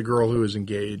finds the girl who is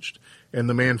engaged, and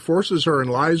the man forces her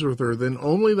and lies with her, then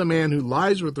only the man who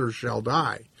lies with her shall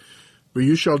die. But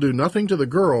you shall do nothing to the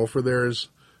girl, for there is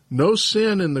no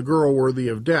sin in the girl worthy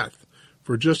of death.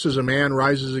 For just as a man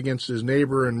rises against his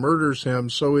neighbor and murders him,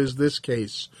 so is this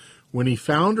case. When he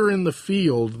found her in the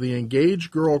field, the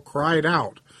engaged girl cried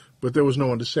out, but there was no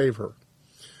one to save her.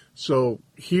 So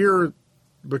here,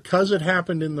 because it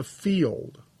happened in the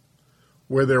field,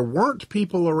 where there weren't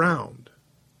people around,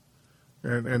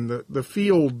 and the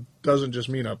field doesn't just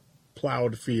mean a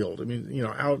plowed field. I mean,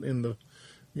 out in the,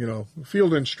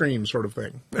 field and stream sort of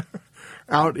thing.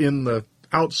 Out in the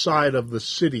outside of the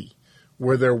city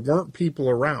where there weren't people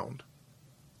around.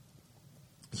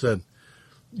 It said,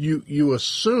 you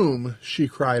assume she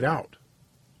cried out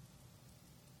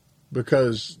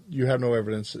because you have no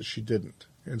evidence that she didn't.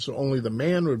 And so only the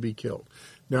man would be killed.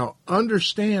 Now,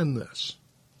 understand this.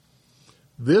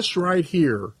 This right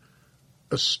here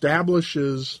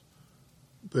establishes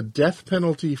the death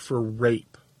penalty for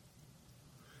rape.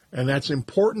 And that's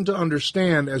important to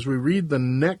understand as we read the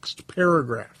next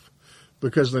paragraph,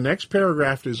 because the next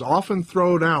paragraph is often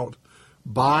thrown out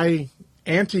by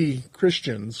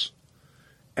anti-Christians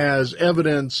as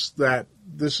evidence that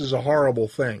this is a horrible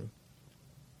thing.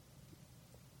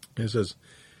 It says,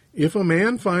 if a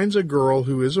man finds a girl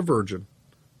who is a virgin,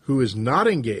 who is not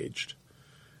engaged,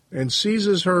 and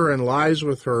seizes her and lies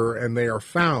with her, and they are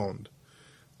found,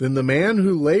 then the man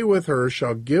who lay with her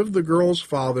shall give the girl's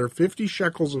father 50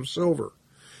 shekels of silver,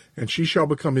 and she shall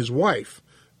become his wife,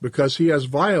 because he has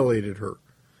violated her.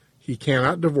 He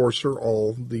cannot divorce her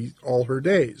all her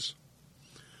days.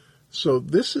 So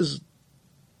this is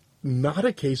not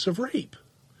a case of rape.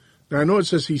 Now I know it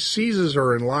says he seizes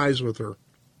her and lies with her.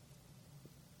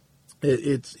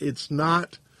 It's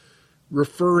not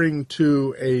referring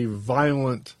to a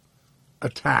violent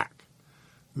attack.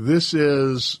 This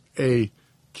is a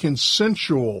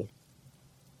consensual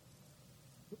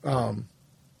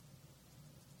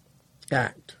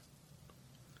act.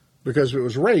 Because if it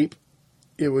was rape,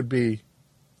 it would be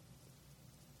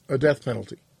a death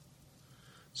penalty.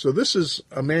 So this is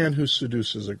a man who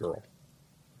seduces a girl,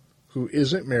 who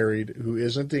isn't married, who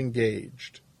isn't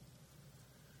engaged.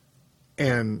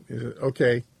 And,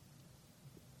 okay,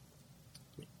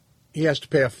 he has to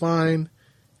pay a fine,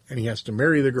 and he has to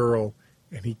marry the girl,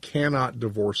 and he cannot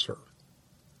divorce her.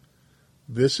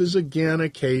 This is, again, a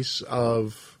case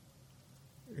of,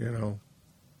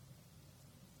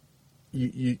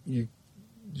 you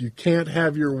can't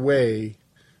have your way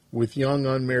with young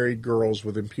unmarried girls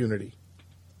with impunity.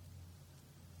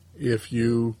 If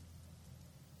you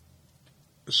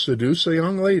seduce a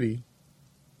young lady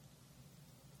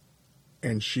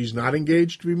and she's not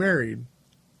engaged to be married,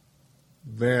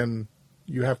 then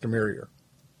you have to marry her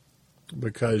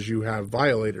because you have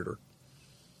violated her.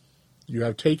 You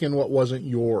have taken what wasn't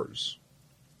yours,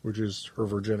 which is her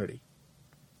virginity.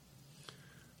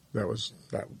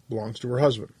 That belongs to her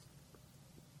husband.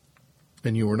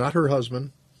 And you were not her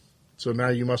husband, so now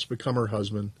you must become her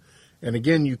husband. And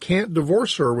again, you can't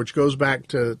divorce her, which goes back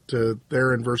to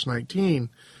there in verse 19,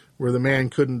 where the man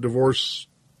couldn't divorce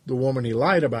the woman he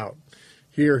lied about.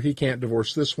 Here, he can't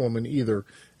divorce this woman either.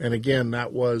 And again,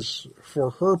 that was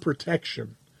for her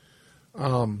protection. A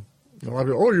lot of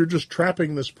people, you're just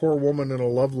trapping this poor woman in a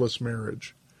loveless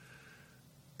marriage.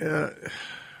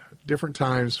 Different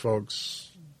times,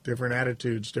 folks. Different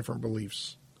attitudes, different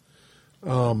beliefs.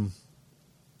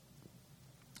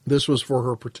 This was for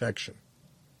her protection.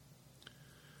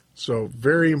 So,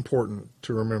 very important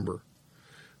to remember.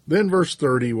 Then verse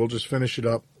 30, we'll just finish it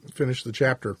up, finish the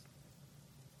chapter.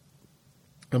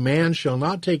 A man shall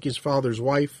not take his father's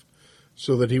wife,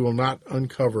 so that he will not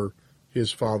uncover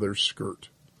his father's skirt.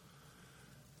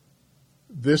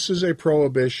 This is a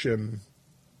prohibition.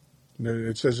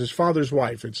 It says his father's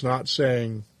wife. It's not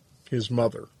saying his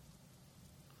mother.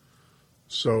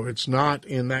 So it's not,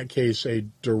 in that case, a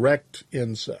direct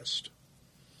incest.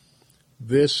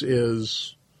 This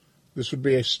would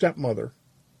be a stepmother.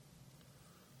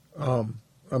 A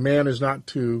man is not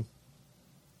to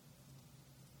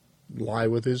lie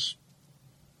with his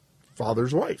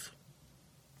father's wife.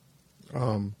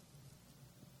 It's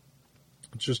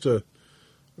just a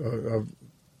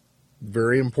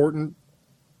very important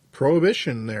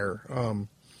prohibition there.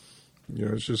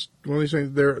 It's just one of these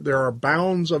things. There are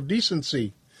bounds of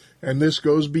decency, and this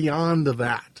goes beyond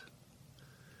that.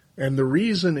 And the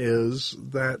reason is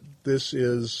that this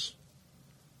is,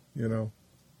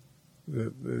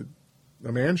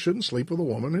 a man shouldn't sleep with a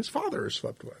woman his father has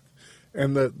slept with.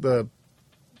 And the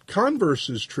converse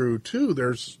is true, too.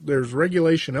 There's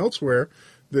regulation elsewhere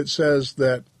that says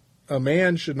that a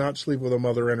man should not sleep with a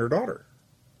mother and her daughter.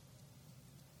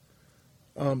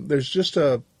 There's just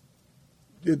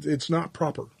it's not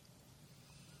proper.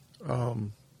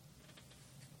 And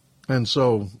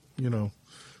so,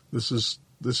 this is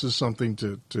something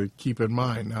to keep in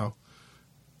mind. Now,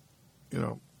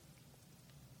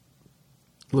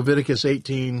 Leviticus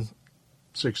 18,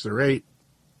 6 through 8,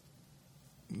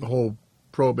 the whole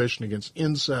prohibition against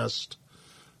incest.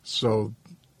 So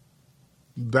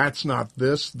that's not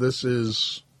this. This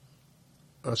is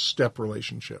a step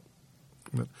relationship.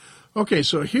 Okay,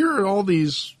 so here are all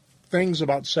these things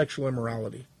about sexual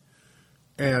immorality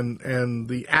and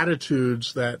the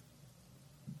attitudes that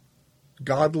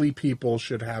godly people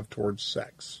should have towards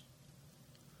sex.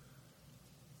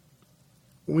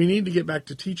 We need to get back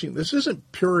to teaching. This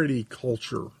isn't purity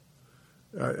culture.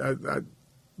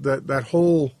 That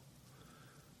whole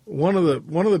one of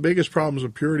the biggest problems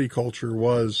of purity culture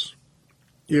was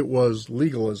it was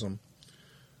legalism,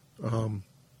 and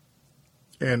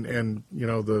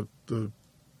it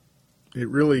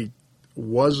really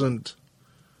wasn't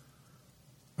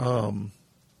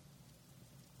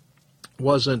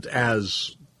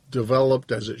as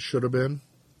developed as it should have been.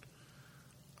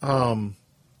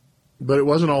 But it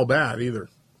wasn't all bad either.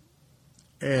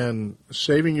 And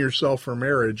saving yourself for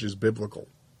marriage is biblical.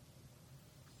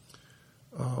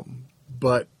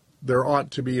 But there ought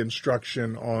to be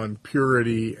instruction on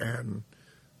purity and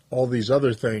all these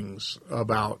other things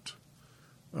about,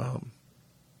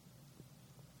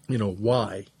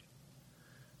 why.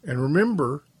 And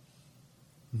remember,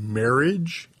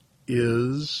 marriage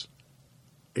is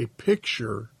a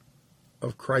picture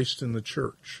of Christ in the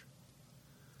church.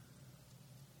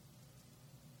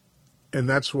 And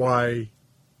that's why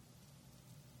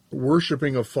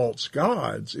worshiping of false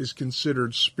gods is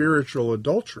considered spiritual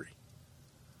adultery.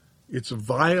 It's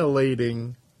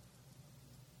violating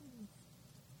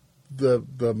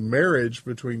the marriage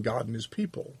between God and his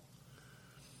people.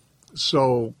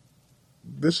 So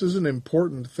this is an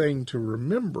important thing to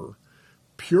remember.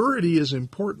 Purity is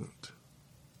important.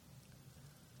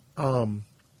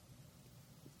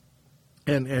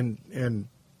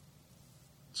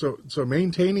 So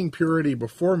maintaining purity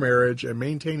before marriage and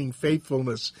maintaining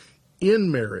faithfulness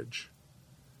in marriage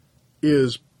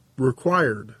is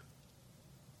required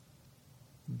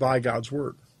by God's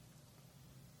word.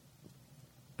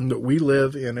 And that we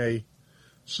live in a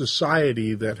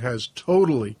society that has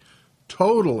totally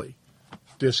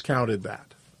discounted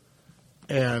that.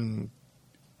 And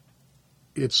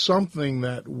it's something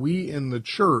that we in the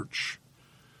church,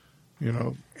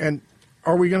 and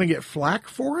are we going to get flack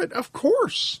for it? Of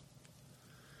course.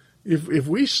 If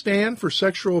we stand for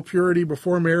sexual purity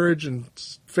before marriage and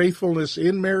faithfulness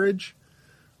in marriage,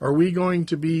 are we going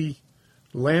to be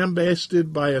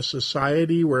lambasted by a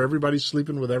society where everybody's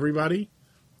sleeping with everybody?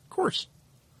 Of course.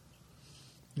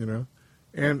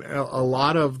 And a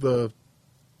lot of the,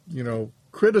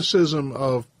 criticism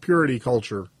of purity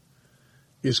culture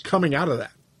is coming out of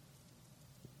that.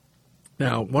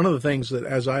 Now, one of the things that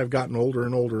as I have gotten older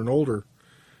and older and older,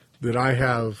 that I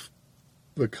have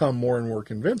become more and more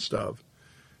convinced of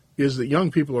is that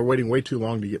young people are waiting way too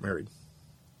long to get married.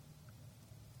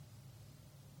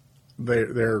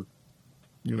 They're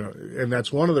and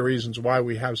that's one of the reasons why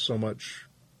we have so much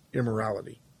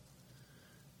immorality,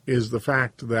 is the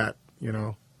fact that,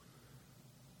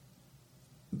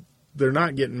 they're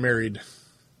not getting married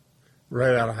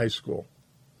right out of high school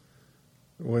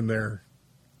when they're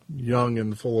young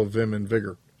and full of vim and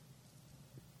vigor.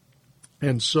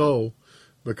 And so,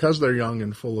 because they're young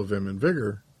and full of vim and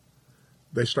vigor,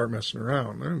 they start messing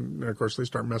around. And, of course, they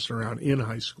start messing around in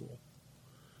high school.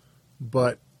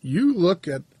 But you look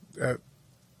at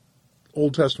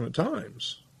Old Testament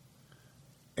times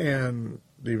and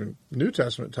even New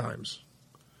Testament times,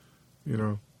 you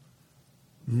know,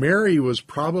 Mary was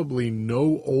probably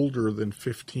no older than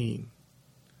 15,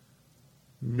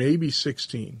 maybe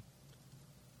 16,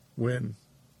 when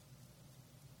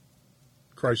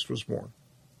Christ was born,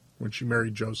 when she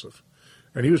married Joseph.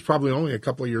 And he was probably only a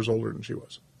couple of years older than she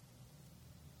was.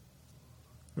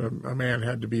 A man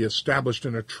had to be established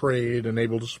in a trade and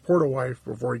able to support a wife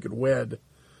before he could wed.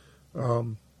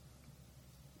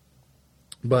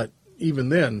 But even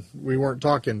then, we weren't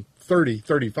talking 30,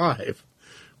 35.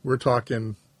 We're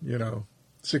talking,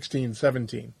 16,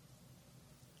 17,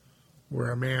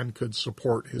 where a man could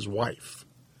support his wife.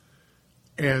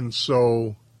 And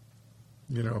so,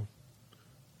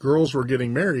 girls were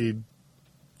getting married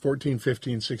 14,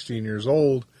 15, 16 years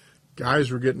old.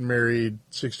 Guys were getting married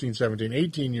 16, 17,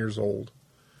 18 years old.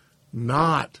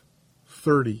 Not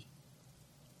 30.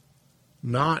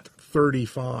 Not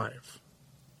 35.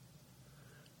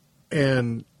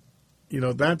 And,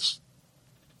 that's,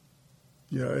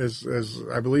 as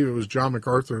I believe it was John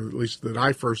MacArthur, at least that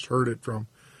I first heard it from,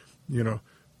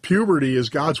 puberty is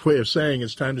God's way of saying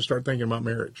it's time to start thinking about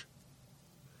marriage.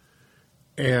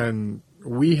 And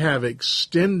we have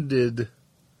extended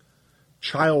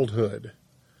childhood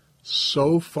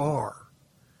so far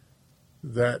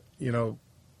that,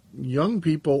 young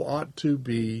people ought to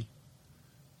be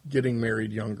getting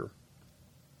married younger.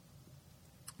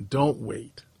 Don't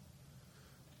wait.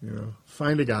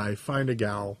 Find a guy, find a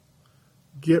gal,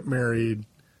 get married,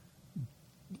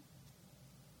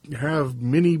 have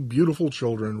many beautiful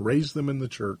children, raise them in the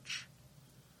church.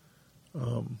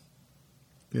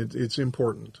 It's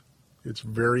important. It's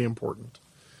very important.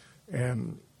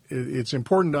 And it's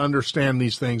important to understand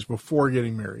these things before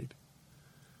getting married.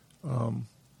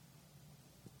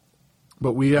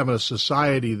 But we have a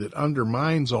society that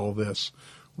undermines all this,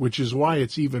 which is why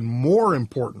it's even more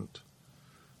important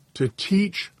to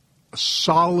teach a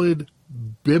solid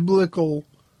biblical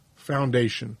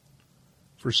foundation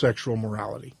for sexual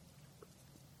morality.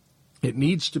 It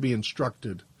needs to be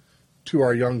instructed to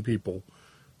our young people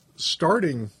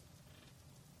starting,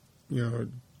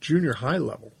 junior high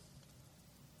level,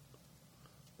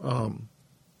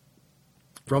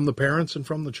 from the parents and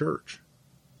from the church.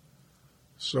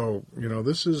 So,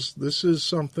 this is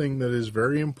something that is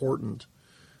very important,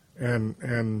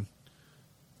 and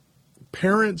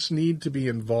parents need to be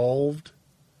involved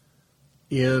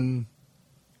in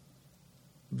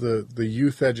the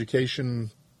youth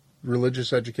education,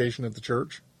 religious education at the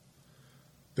church.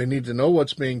 They need to know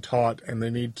what's being taught, and they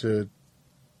need to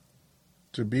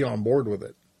be on board with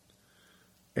it.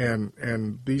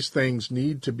 And these things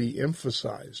need to be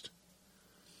emphasized.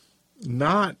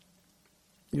 Not,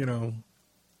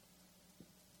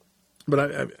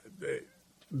 but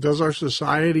does our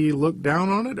society look down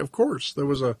on it? Of course. There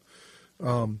was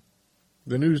the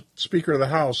new Speaker of the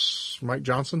House, Mike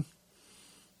Johnson.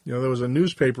 There was a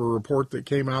newspaper report that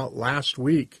came out last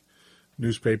week,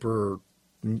 some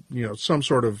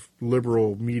sort of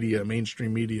liberal media,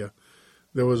 mainstream media.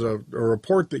 There was a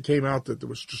report that came out that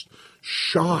was just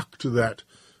shocked that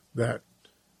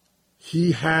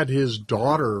he had his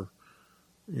daughter,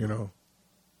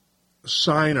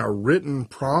 sign a written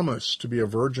promise to be a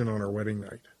virgin on her wedding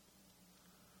night.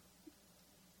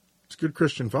 It's a good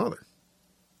Christian father,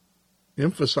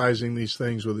 emphasizing these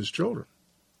things with his children,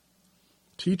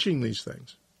 teaching these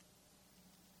things,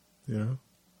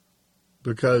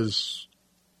 because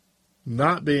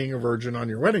not being a virgin on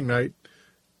your wedding night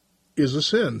is a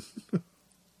sin.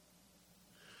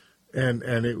 and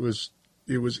it was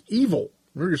evil.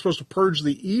 Remember, you're supposed to purge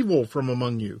the evil from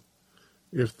among you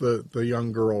if the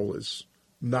young girl is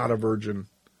not a virgin.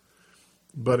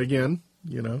 But again,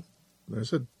 like I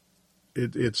said,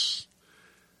 it's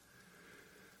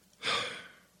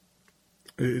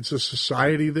a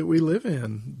society that we live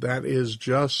in that is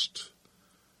just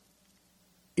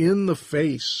in the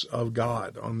face of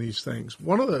God on these things.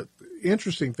 One of the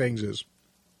interesting things is,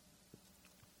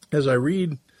 as I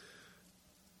read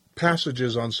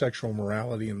passages on sexual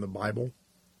morality in the Bible,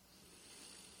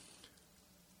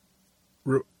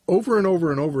 over and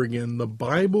over and over again, the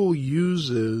Bible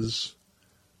uses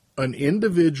an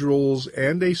individual's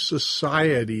and a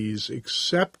society's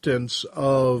acceptance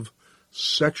of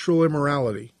sexual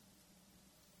immorality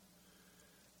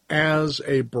as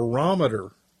a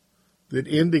barometer that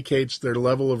indicates their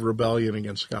level of rebellion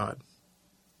against God.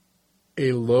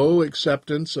 A low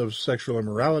acceptance of sexual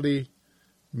immorality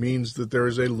means that there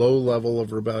is a low level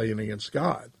of rebellion against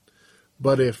God.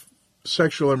 But if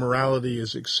sexual immorality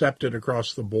is accepted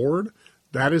across the board,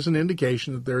 that is an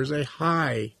indication that there is a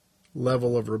high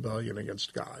level of rebellion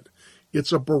against God.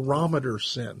 It's a barometer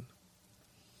sin.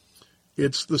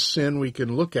 It's the sin we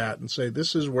can look at and say,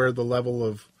 this is where the level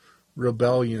of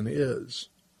rebellion is.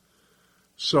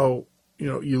 So,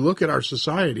 you look at our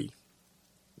society,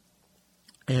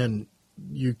 and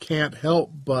you can't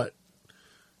help but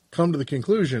come to the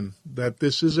conclusion that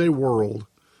this is a world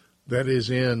that is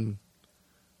in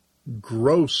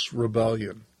gross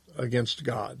rebellion against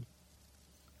God.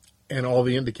 And all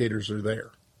the indicators are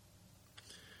there.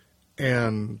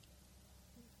 And,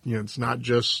 it's not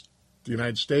just the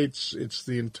United States, it's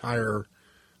the entire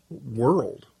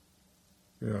world,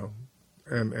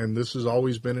 and this has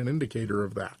always been an indicator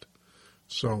of that.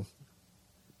 So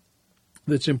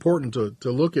it's important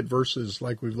to look at verses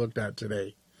like we've looked at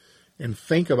today and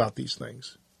think about these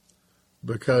things,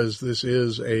 because this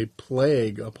is a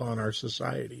plague upon our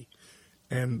society,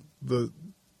 and the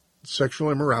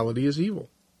sexual immorality is evil.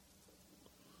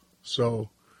 So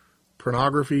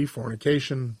pornography,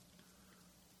 fornication,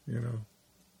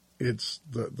 it's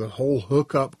the whole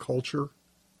hookup culture.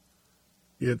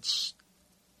 It's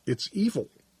evil.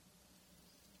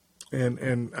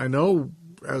 And I know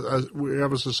we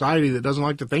have a society that doesn't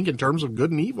like to think in terms of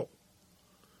good and evil,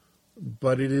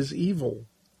 but it is evil.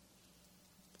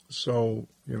 So,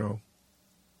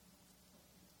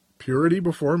 purity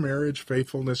before marriage,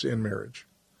 faithfulness in marriage.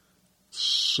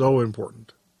 So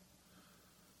important.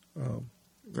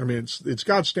 It's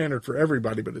God's standard for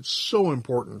everybody, but it's so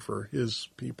important for His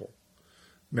people.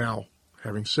 Now,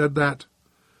 having said that,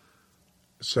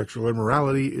 sexual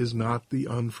immorality is not the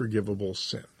unforgivable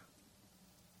sin.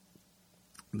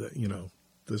 It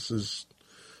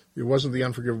wasn't the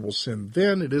unforgivable sin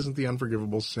then, it isn't the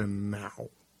unforgivable sin now.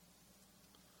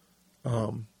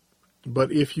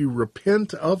 But if you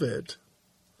repent of it,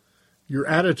 your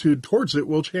attitude towards it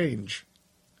will change.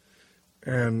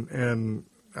 And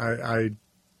I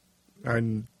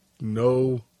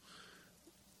know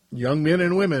young men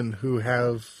and women who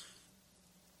have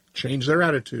changed their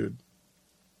attitude.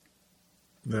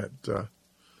 And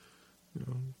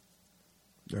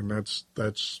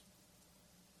that's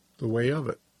the way of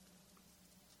it.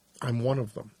 I'm one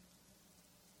of them.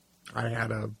 I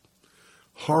had a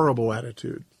horrible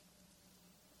attitude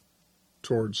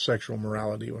towards sexual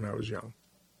morality when I was young.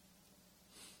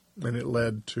 And it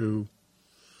led to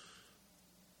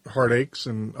heartaches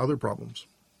and other problems.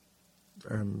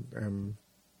 And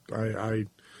I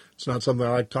it's not something I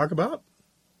like to talk about,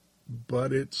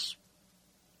 but it's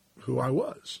who I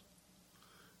was.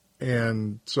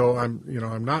 And so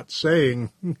I'm not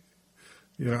saying,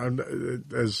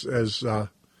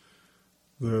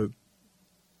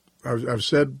 I've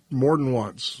said more than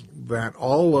once that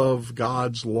all of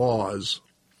God's laws,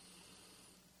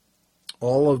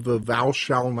 all of the thou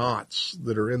shall nots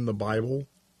that are in the Bible,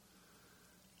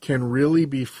 can really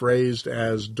be phrased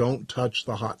as don't touch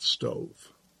the hot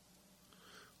stove.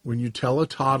 When you tell a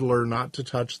toddler not to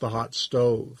touch the hot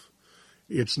stove,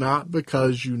 it's not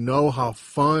because you know how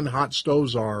fun hot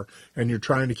stoves are and you're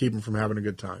trying to keep them from having a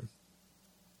good time.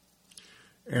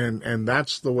 And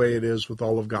that's the way it is with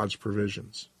all of God's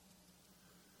provisions.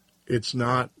 It's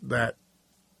not that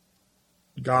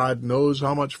God knows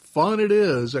how much fun it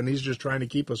is and He's just trying to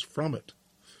keep us from it.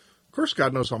 Of course,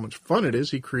 God knows how much fun it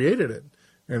is. He created it.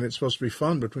 And it's supposed to be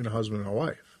fun between a husband and a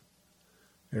wife.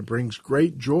 And it brings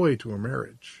great joy to a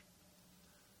marriage.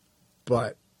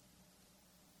 But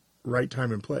right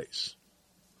time and place.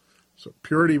 So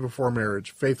purity before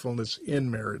marriage, faithfulness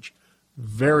in marriage,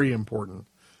 very important.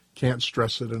 Can't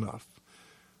stress it enough.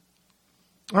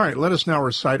 All right, let us now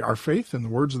recite our faith in the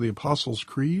words of the Apostles'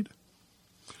 Creed.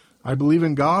 I believe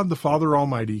in God, the Father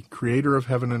Almighty, creator of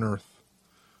heaven and earth.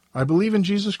 I believe in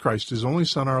Jesus Christ, His only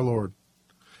Son, our Lord.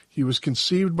 He was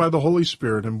conceived by the Holy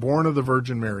Spirit and born of the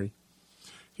Virgin Mary.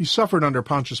 He suffered under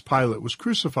Pontius Pilate, was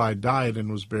crucified, died, and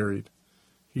was buried.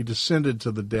 He descended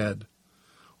to the dead.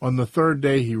 On the third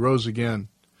day He rose again.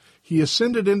 He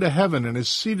ascended into heaven and is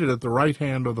seated at the right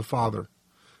hand of the Father.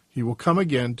 He will come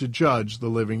again to judge the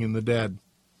living and the dead.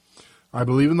 I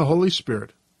believe in the Holy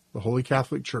Spirit, the Holy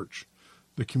Catholic Church,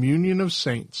 the communion of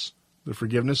saints, the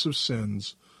forgiveness of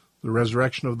sins, the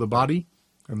resurrection of the body,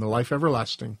 and the life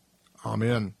everlasting.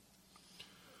 Amen.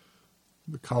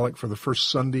 The collect for the first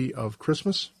Sunday of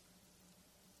Christmas.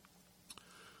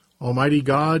 Almighty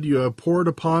God, you have poured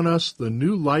upon us the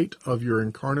new light of your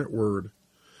incarnate word.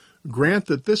 Grant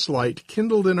that this light,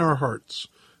 kindled in our hearts,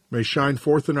 may shine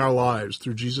forth in our lives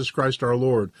through Jesus Christ our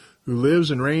Lord, who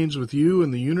lives and reigns with you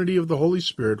in the unity of the Holy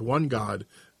Spirit, one God,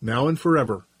 now and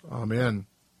forever. Amen.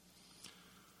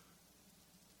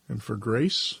 And for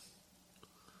grace,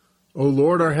 O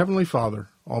Lord, our heavenly Father,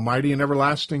 almighty and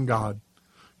everlasting God,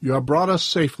 you have brought us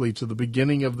safely to the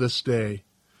beginning of this day.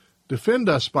 Defend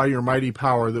us by your mighty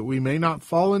power, that we may not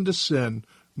fall into sin,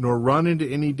 nor run into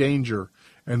any danger,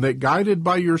 and that guided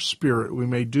by your Spirit we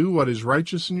may do what is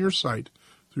righteous in your sight,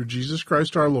 through Jesus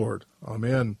Christ our Lord.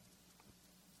 Amen.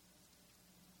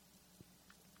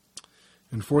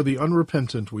 And for the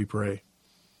unrepentant we pray.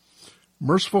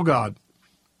 Merciful God,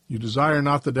 you desire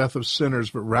not the death of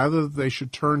sinners, but rather that they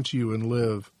should turn to you and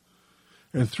live.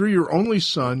 And through your only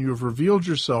Son you have revealed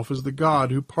yourself as the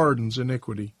God who pardons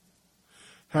iniquity.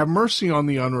 Have mercy on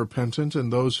the unrepentant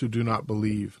and those who do not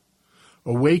believe.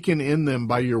 Awaken in them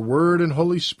by your word and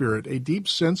Holy Spirit a deep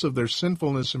sense of their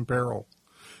sinfulness and peril.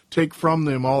 Take from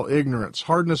them all ignorance,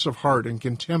 hardness of heart, and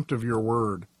contempt of your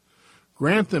word.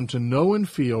 Grant them to know and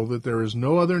feel that there is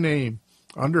no other name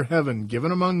under heaven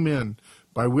given among men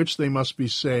by which they must be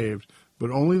saved,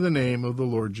 but only the name of the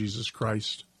Lord Jesus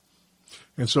Christ.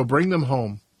 And so bring them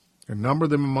home and number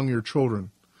them among your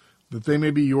children, that they may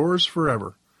be yours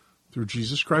forever, through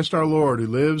Jesus Christ our Lord, who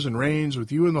lives and reigns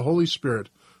with you in the Holy Spirit,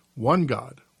 one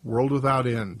God, world without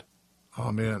end.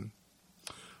 Amen.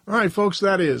 All right, folks,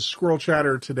 that is Squirrel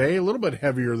Chatter today. A little bit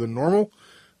heavier than normal,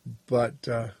 but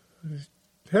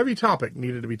heavy topic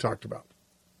needed to be talked about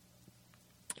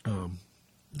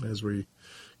as we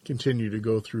continue to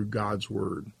go through God's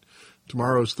Word.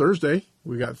 Tomorrow's Thursday.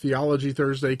 We got Theology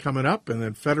Thursday coming up, and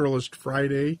then Federalist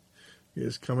Friday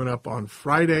is coming up on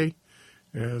Friday,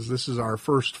 as this is our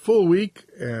first full week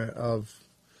of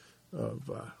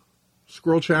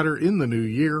Squirrel Chatter in the new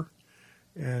year,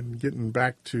 and getting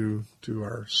back to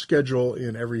our schedule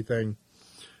in everything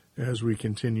as we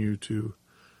continue to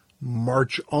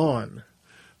march on.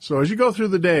 So as you go through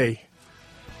the day,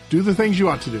 do the things you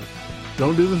ought to do.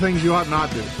 Don't do the things you ought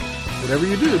not do. Whatever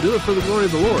you do, do it for the glory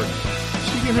of the Lord.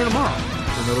 See you again here tomorrow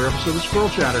for another episode of Squirrel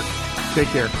Chatter. Take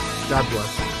care. God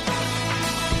bless.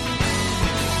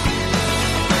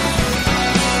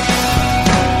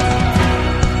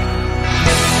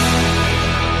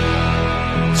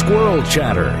 Squirrel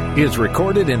Chatter is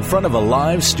recorded in front of a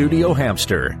live studio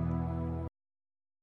hamster.